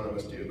resources, and none of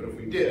us do, but if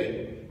we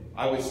did,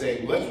 I would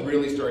say let's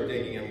really start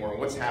digging in more on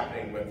what's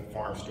happening with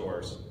farm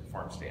stores,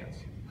 farm stands,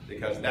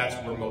 because that's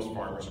where most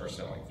farmers are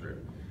selling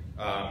through.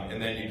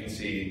 And then you can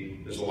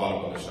see there's a lot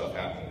of other stuff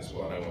happening as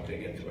well, and I won't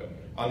dig into it.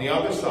 On the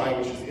other side,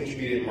 which is the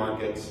intermediate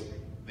markets,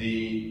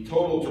 the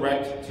total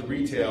direct to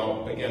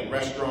retail, again,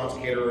 restaurants,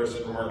 caterers,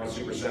 supermarkets,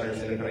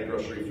 supercenters, independent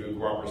grocery, food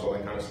cooperatives, all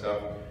that kind of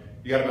stuff.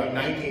 You got about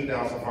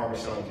 19,000 farmers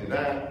selling through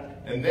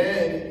that. And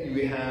then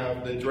you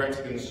have the direct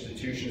to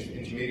institutions,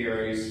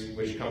 intermediaries,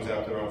 which comes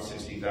out to around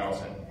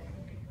 60,000.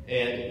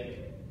 And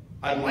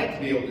I'd like to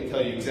be able to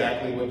tell you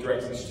exactly what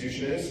direct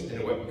institution is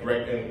and what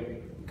direct and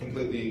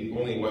completely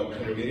only what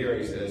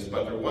intermediaries is,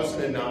 but there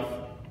wasn't enough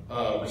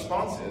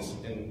responses,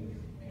 and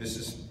this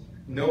is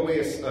no way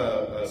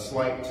a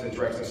slight to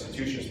direct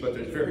institutions, but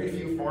there's very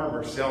few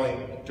farmers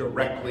selling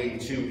directly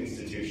to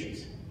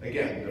institutions.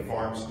 Again, the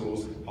farms,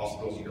 schools,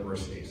 hospitals,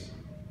 universities.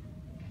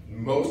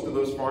 Most of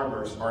those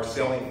farmers are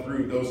selling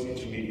through those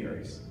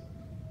intermediaries.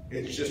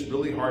 It's just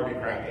really hard to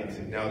crack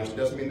into. Now, this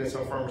doesn't mean that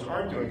some farmers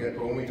aren't doing it,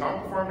 but when we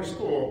talk to farm to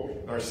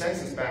school, our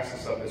census backs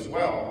this up as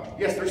well.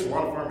 Yes, there's a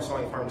lot of farmers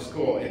selling farm to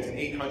school. It's an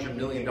 $800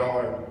 million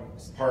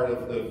part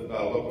of the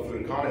local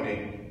food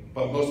economy,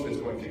 but most of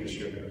it's going through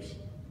distributors.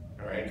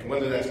 All right, and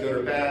whether that's good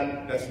or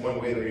bad, that's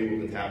one way they're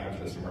able to tap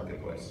into this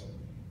marketplace.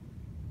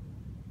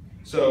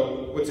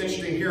 So what's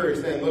interesting here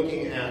is then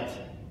looking at,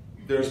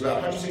 there's about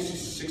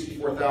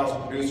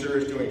 164,000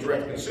 producers doing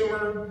direct to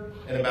consumer,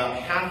 and about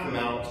half the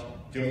amount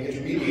doing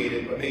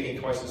intermediated, but making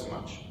twice as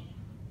much.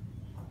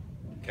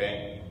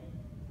 Okay?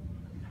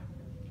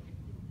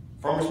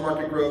 Farmers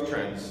market growth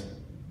trends.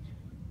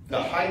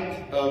 The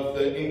height of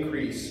the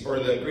increase, or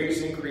the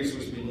greatest increase,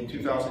 was between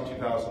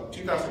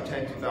 2010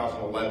 and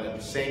 2011,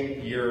 the same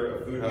year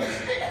of Food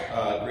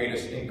Hub's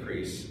greatest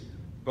increase.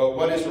 But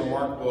what is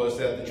remarkable is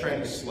that the trend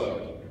has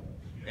slowed.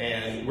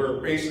 And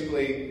we're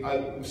basically,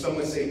 some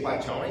would say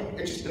plateauing.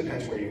 It just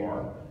depends where you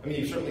are. I mean,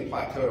 you've certainly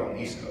plateaued on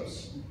the East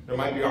Coast. There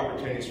might be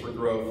opportunities for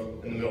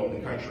growth in the middle of the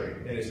country,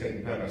 and it's going to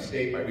depend on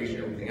state, by region,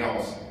 and everything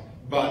else.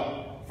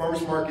 But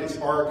farmers markets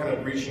are kind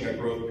of reaching a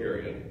growth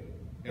period.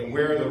 And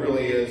where there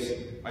really is,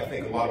 I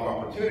think, a lot of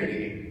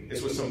opportunity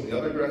is with some of the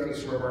other direct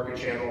consumer market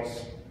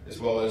channels, as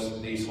well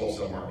as these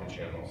wholesale market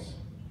channels.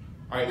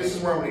 All right, this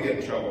is where I'm going to get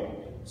in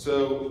trouble.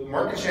 So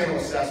market channel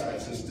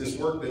assessments is this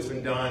work that's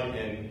been done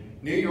in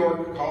New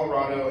York,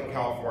 Colorado, and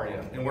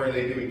California, and where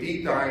they do a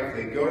deep dive,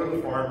 they go to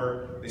the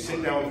farmer, they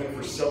sit down with him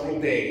for several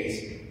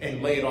days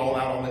and lay it all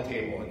out on the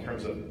table in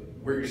terms of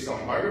where you're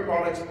selling all your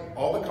products,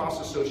 all the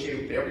costs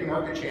associated with every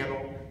market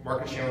channel.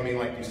 Market channel meaning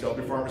like you sell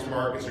through farmers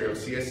markets, or you have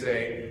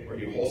CSA, or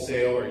you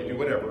wholesale, or you do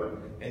whatever,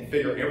 and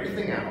figure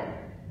everything out,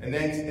 and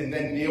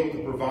then be able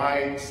to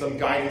provide some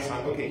guidance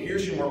on, okay,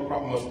 here's your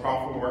most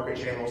profitable market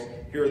channels,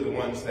 here are the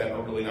ones that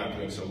are really not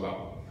doing so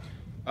well.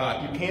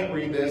 You can't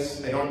read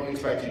this, I don't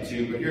expect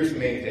you to, but here's the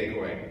main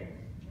takeaway.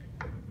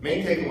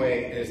 Main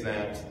takeaway is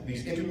that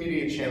these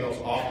intermediate channels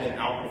often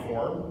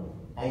outperform,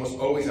 almost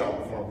always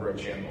outperform growth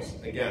channels.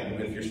 Again,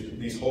 with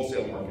these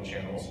wholesale market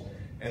channels.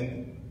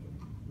 And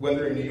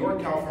whether in New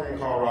York, California,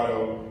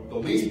 Colorado, the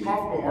least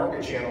profitable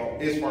market channel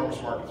is farmers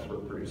markets for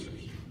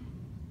producers.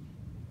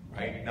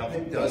 Right? Now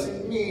that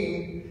doesn't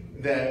mean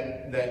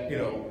that you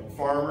know,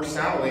 Farmer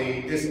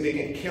Sally isn't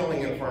making a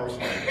killing in a farmer's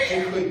market.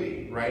 It could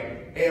be,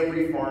 right?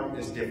 Every farm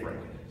is different.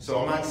 So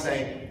I'm not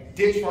saying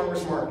ditch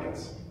farmers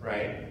markets,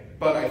 right?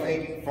 But I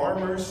think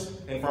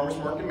farmers and farmers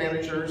market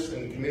managers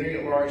and the community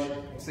at large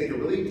let's take a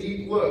really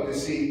deep look to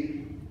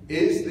see,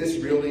 is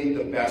this really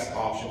the best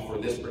option for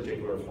this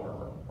particular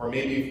farmer? Or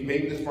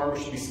maybe this farmer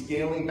should be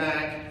scaling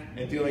back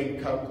and doing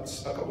a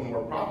couple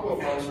more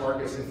profitable farmers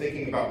markets and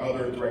thinking about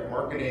other direct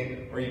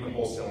marketing or even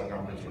wholesaling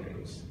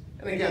opportunities.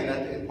 And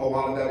again, a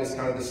lot of that is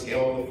kind of the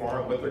scale of the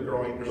farm, what they're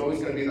growing. There's always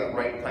going to be that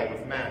right type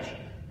of match.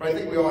 But I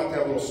think we all have to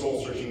have a little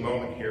soul-searching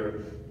moment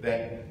here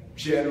that,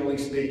 generally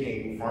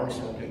speaking, farmers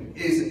market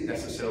isn't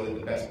necessarily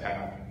the best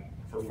path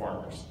for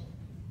farmers.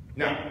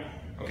 Now,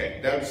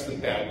 okay, that's the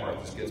bad part.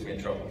 This gets me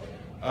in trouble.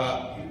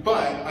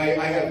 But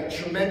I have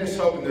tremendous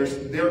hope, and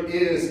there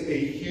is a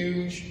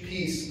huge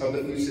piece of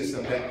the food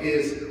system that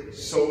is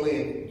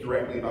solely and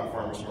directly about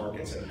farmers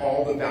markets and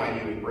all the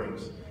value it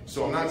brings.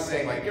 So I'm not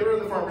saying like get rid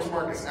of the farmers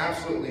markets,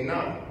 absolutely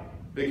not.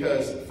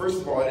 Because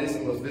first of all, it is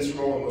the most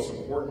visceral and most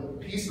important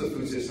piece of the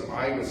food system,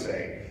 I would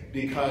say,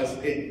 because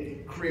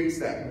it creates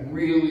that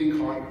really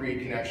concrete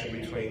connection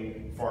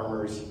between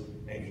farmers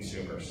and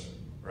consumers,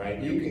 right?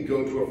 You can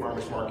go to a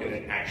farmer's market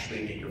and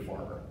actually meet your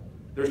farmer.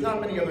 There's not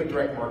many other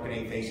direct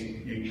marketing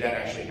things that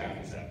actually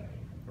happens at,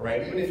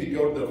 right? Even if you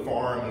go to the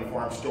farm and the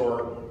farm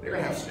store, they're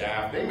gonna have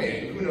staff. They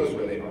may, who knows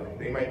where they are?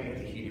 They might be in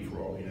Tahiti for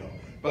all we know.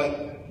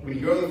 But when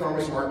you go to the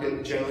farmer's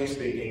market, generally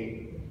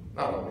speaking,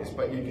 not always,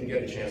 but you can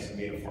get a chance to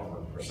meet a farmer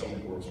or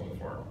someone who works on the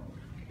farm.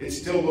 It's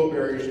still low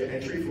barriers to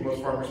entry for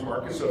most farmers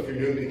markets, so if you're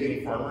new to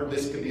beginning farmer,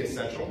 this could be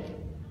essential.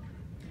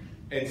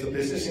 It's a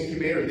business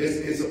incubator. This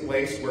is a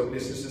place where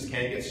businesses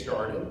can get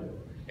started.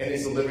 And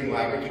it's a living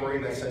laboratory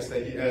in that sense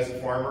that as a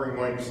farmer, you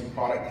want to do some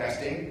product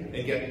testing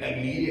and get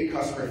immediate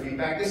customer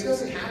feedback. This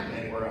doesn't happen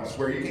anywhere else,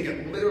 where you can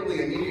get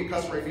literally immediate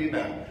customer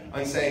feedback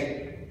on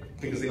saying,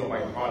 because they don't buy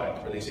your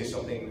product, or they say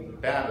something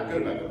bad or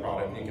good about the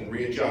product, and you can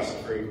readjust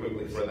very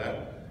quickly for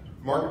that.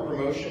 Market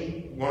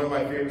promotion, one of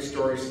my favorite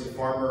stories is a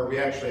farmer. We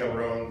actually have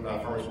our own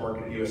farmer's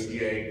market at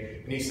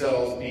USDA, and he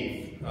sells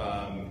beef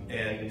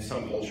and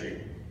some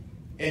poultry.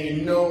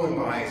 And no one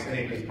buys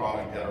any of his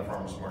product at our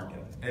farmer's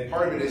market. And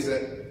part of it is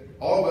that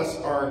all of us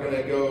are going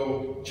to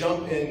go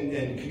jump in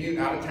and commute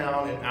out of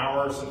town an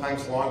hour,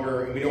 sometimes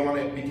longer, and we don't want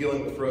to be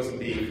dealing with frozen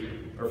beef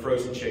or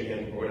frozen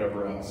chicken or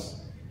whatever else.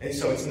 And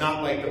so it's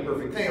not like the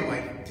perfect thing. I'm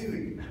like,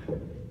 dude,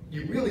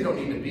 you really don't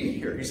need to be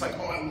here. He's like,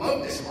 oh, I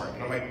love this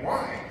market. I'm like,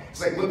 why?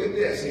 He's like, look at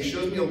this. And he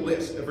shows me a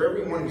list of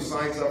everyone who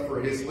signs up for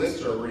his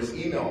listserv or his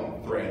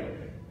email thread.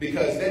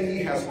 Because then he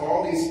has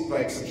all these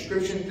like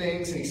subscription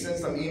things, and he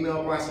sends them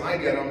email blasts, and I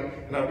get them,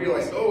 and I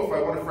realize, oh, if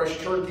I want a fresh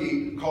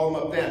turkey, call him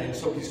up then. And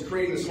so he's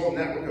creating this whole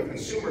network of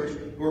consumers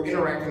who are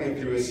interacting with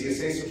him through a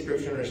CSA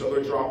subscription or his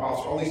other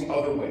drop-offs, all these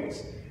other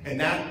ways. And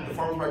that, the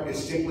farmer's market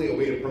is simply a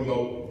way to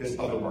promote his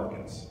other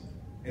markets.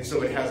 And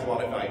so it has a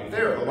lot of value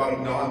there, a lot of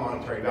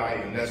non-monetary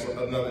value, and that's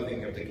another thing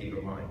you have to keep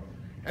in mind.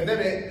 And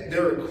then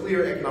there are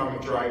clear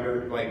economic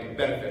driver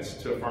benefits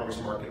to a farmer's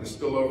market. The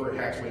spillover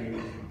effects when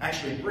you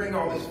actually bring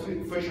all this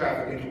foot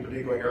traffic into a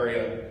particular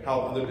area,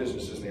 how other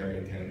businesses in the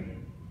area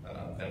can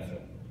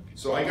benefit.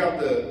 So I got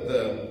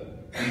the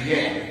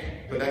yank,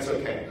 but that's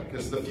okay,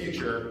 because the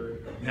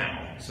future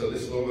now. So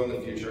this is a little bit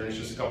in the future, and it's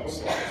just a couple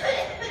slides.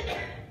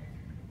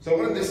 So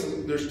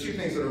there's two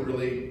things that are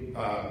really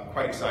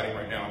quite exciting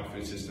right now in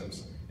food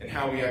systems, and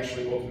how we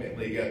actually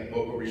ultimately get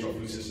local regional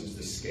food systems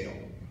to scale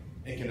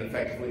and can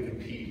effectively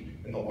compete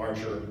in the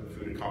larger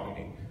food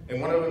economy.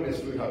 And one of them is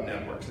food hub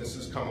networks. This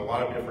has come a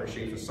lot of different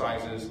shapes and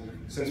sizes.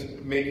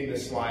 Since making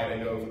this slide, I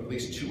know of at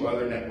least 2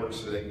 other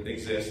networks that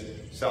exist.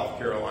 South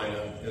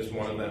Carolina is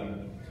one of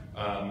them.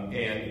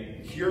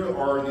 And here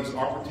are these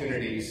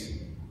opportunities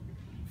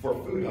for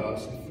food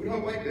hubs. And food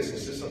hub-like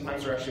businesses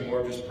sometimes are actually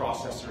more just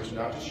processors,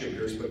 not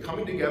distributors, but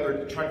coming together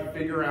to try to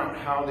figure out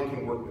how they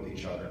can work with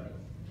each other.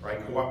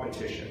 right?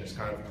 Co-opetition is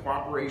kind of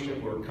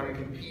cooperation, we're kind of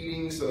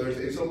competing, so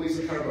it's always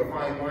kind of a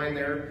fine line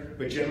there,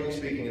 but generally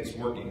speaking, it's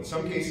working. In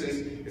some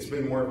cases, it's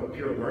been more of a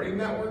peer learning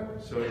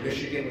network. So in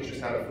Michigan, which has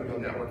had a food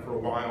hub network for a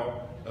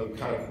while, of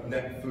kind of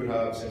net food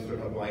hubs and food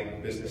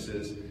hub-like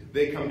businesses,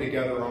 they come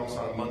together almost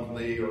on a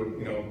monthly or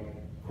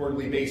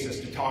quarterly basis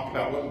to talk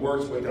about what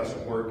works, what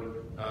doesn't work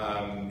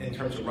in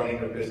terms of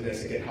running their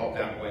business and get help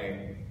that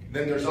way.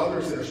 Then there's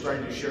others that are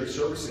starting to do shared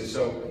services.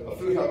 So a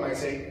food hub might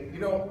say,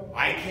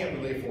 I can't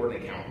really afford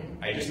an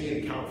accountant. I just need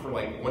an accountant for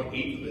like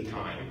 1/8 of the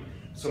time.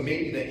 So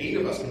maybe the 8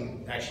 of us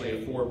can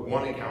actually afford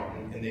one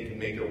accountant and they can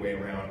make their way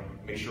around,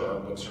 make sure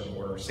our books are in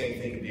order. Same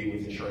thing could be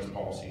with insurance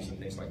policies and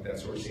things like that.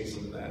 So we're seeing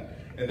some of that.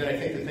 And then I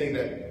think the thing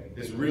that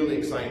is really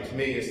exciting to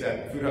me is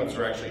that food hubs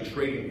are actually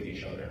trading with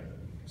each other.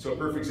 So a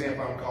perfect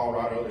example, I'm in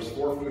Colorado. There's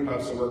 4 food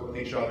hubs that work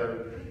with each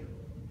other.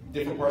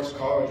 Different parts of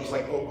Colorado, just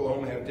like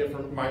Oklahoma, have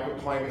different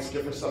microclimates,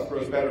 different stuff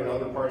grows better in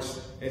other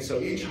parts. And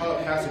so each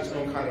hub has its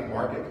own kind of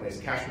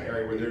marketplace, catchment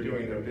area where they're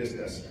doing their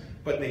business.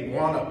 But they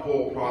want to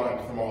pull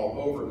product from all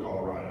over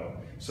Colorado.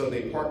 So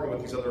they partner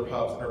with these other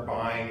hubs and are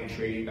buying and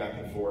trading back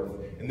and forth.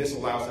 And this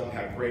allows them to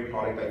have great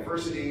product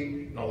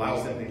diversity and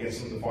allows them to get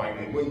some of the volume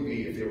they wouldn't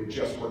be if they were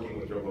just working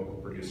with their local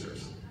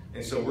producers.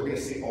 And so we're going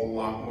to see a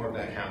lot more of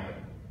that happen.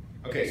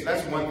 Okay, so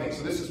that's one thing.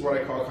 So this is what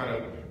I call kind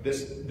of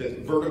this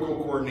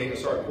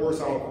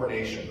horizontal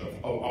coordination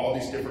of all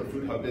these different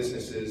food hub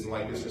businesses and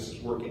like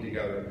businesses working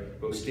together,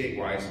 both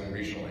statewide and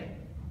regionally.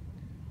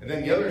 And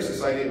then the other is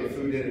this idea of a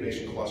food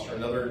innovation cluster,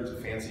 another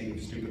fancy,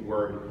 stupid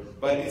word,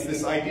 but it's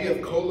this idea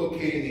of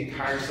co-locating the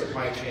entire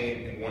supply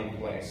chain in one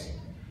place.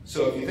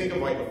 So if you think of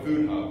like a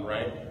food hub,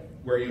 right,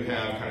 where you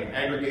have kind of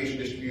aggregation,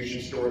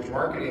 distribution, storage,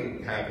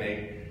 marketing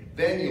happening,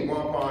 then you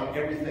lump on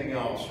everything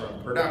else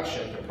from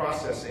production to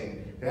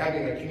processing to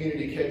having a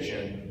community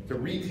kitchen to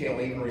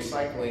retailing, even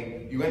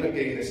recycling, you end up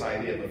getting this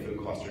idea of a food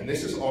cluster. And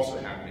this is also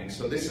happening.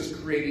 So this is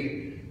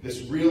creating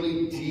this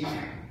really deep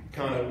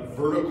kind of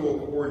vertical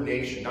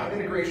coordination, not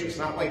integration. It's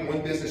not like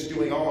one business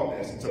doing all of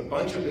this. It's a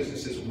bunch of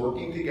businesses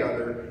working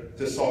together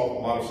to solve a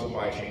lot of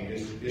supply chain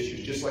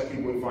issues, just like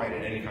you would find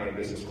in any kind of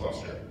business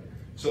cluster.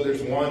 So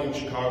there's one in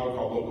Chicago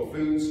called Local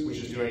Foods, which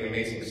is doing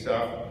amazing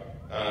stuff.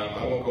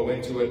 I won't go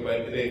into it,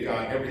 but they've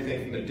got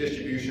everything from the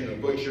distribution of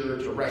butcher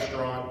to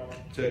restaurant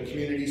to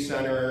community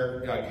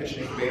center,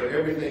 kitchen incubator,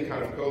 everything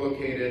kind of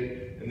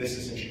co-located, and this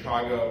is in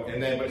Chicago.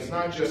 And then, but it's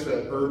not just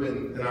an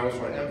urban, and I always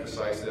want to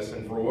emphasize this,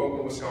 in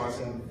Viroqua,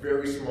 Wisconsin,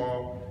 very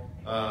small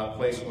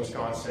place in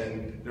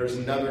Wisconsin, there's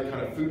another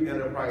kind of food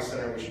enterprise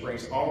center which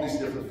brings all these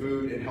different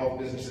food and health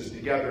businesses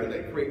together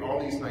that create all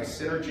these nice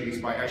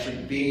synergies by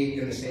actually being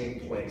in the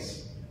same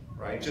place.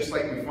 Right? Just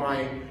like we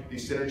find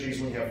these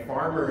synergies when you have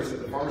farmers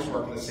at the farmers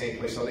market in the same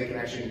place so they can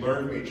actually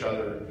learn from each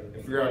other and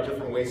figure out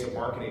different ways of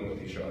marketing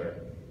with each other.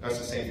 That's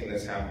the same thing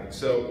that's happening.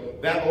 So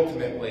that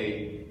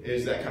ultimately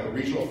is that kind of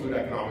regional food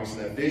economics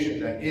and that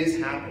vision that is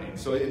happening.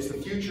 So it's the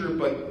future,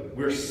 but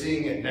we're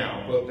seeing it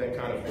now, both that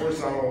kind of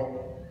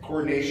horizontal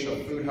coordination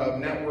of food hub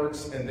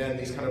networks and then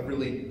these kind of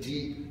really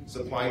deep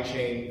supply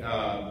chain,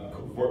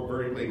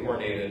 vertically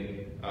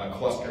coordinated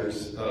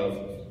clusters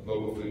of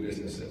local food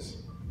businesses.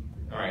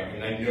 All right,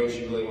 and I know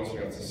she really wants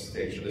me on this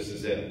stage, so this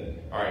is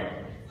it. All right,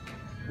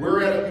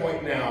 we're at a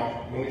point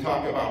now when we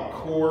talk about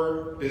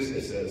core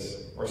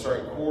businesses,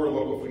 core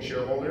local food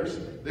shareholders.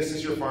 This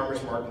is your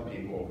farmers market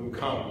people who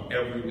come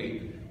every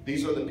week.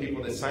 These are the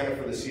people that sign up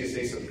for the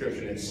CSA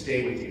subscription and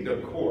stay with you.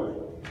 They're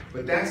core.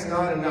 But that's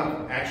not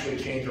enough to actually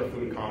change our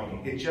food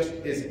economy. It just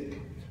isn't.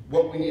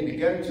 What we need to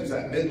get into is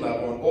that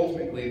mid-level and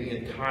ultimately the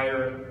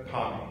entire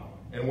pie.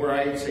 And where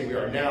I would say we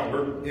are now,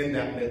 we're in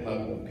that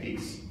mid-level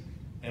piece.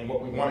 And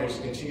what we want is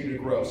to continue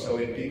to grow. So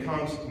it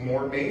becomes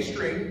more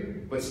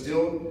mainstream, but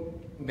still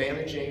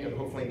managing and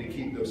hopefully to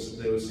keep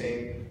those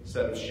same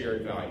set of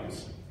shared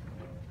values.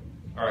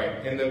 All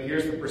right, and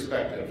here's the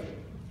perspective,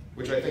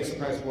 which I think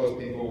sometimes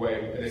blows people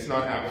away. And it's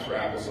not apples for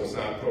apples, so it's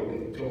not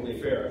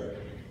totally fair.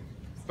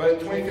 But in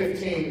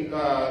 2015,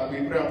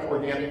 we put out the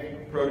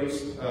organic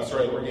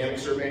the organic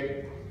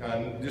survey,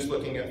 just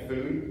looking at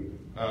food,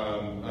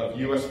 of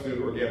U.S. food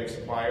organic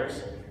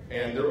suppliers,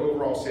 and their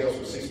overall sales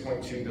were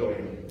 $6.2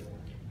 billion.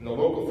 And the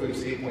local food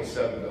is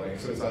 $8.7 billion,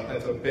 so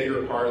that's a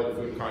bigger part of the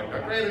food economy.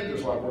 Now, granted,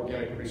 there's a lot of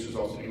organic producers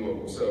also do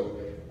local, so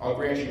I'll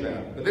grant you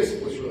that. But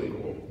this was really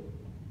cool.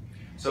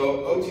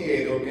 So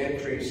OTA, the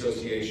Organic Trade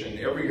Association,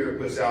 every year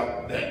puts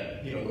out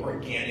that, the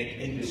organic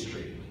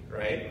industry,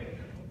 right?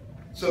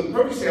 So the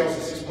produce sales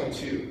is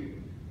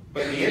 6.2,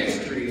 but the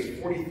industry is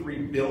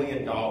 $43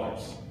 billion,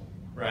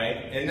 right?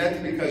 And that's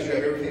because you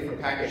have everything from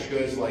packaged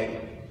goods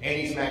like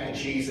Annie's mac and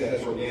cheese that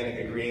has organic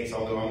ingredients,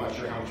 although I'm not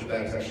sure how much of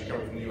that is actually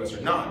coming from the U.S.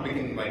 or not. We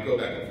can go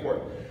back and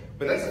forth.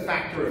 But that's a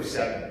factor of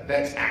 7.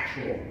 That's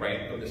actual,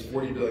 right, of this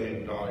 $40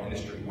 billion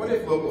industry. What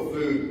if local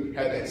food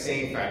had that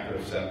same factor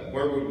of 7?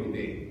 Where would we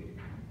be?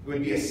 It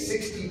would be a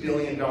 $60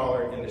 billion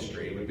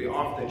industry. It would be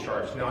off the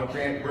charts. Now,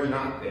 granted, we're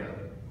not there.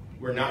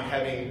 We're not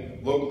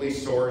having locally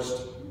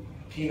sourced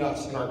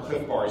peanuts in our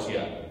Cliff Bars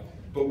yet.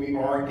 But we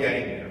are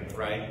getting there,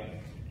 right?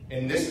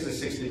 And this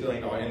is a $60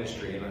 billion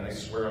industry, and I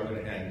swear I'm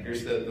going to end.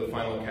 Here's the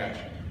final catch.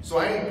 So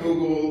I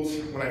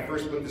Googled, when I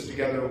first put this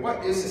together,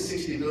 what is a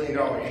 $60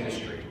 billion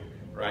industry,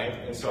 right?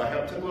 And so I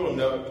took a little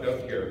note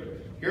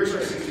here. Here's our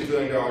 $60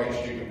 billion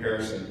industry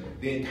comparison.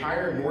 The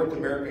entire North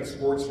American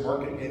sports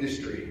market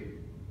industry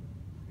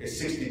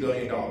is $60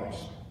 billion,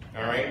 all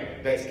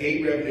right? That's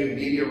gate revenue,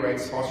 media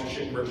rights,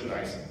 sponsorship,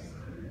 merchandising.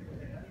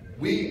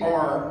 We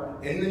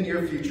are, in the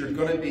near future,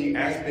 going to be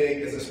as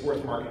big as the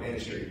sports market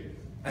industry.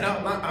 And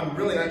I'm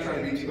really not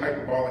trying to be too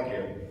hyperbolic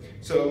here.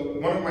 So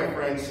one of my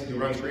friends who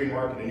runs Green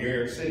Market in New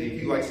York City,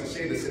 he likes to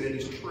say this, and it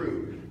is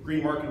true.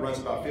 Green Market runs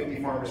about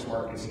 50 farmers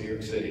markets in New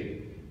York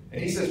City.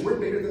 And he says, we're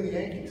bigger than the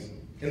Yankees.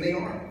 And they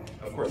are.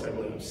 Of course, that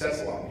really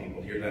upsets a lot of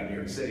people here in New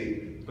York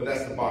City, but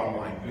that's the bottom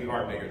line. We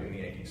are bigger than the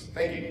Yankees.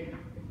 Thank you.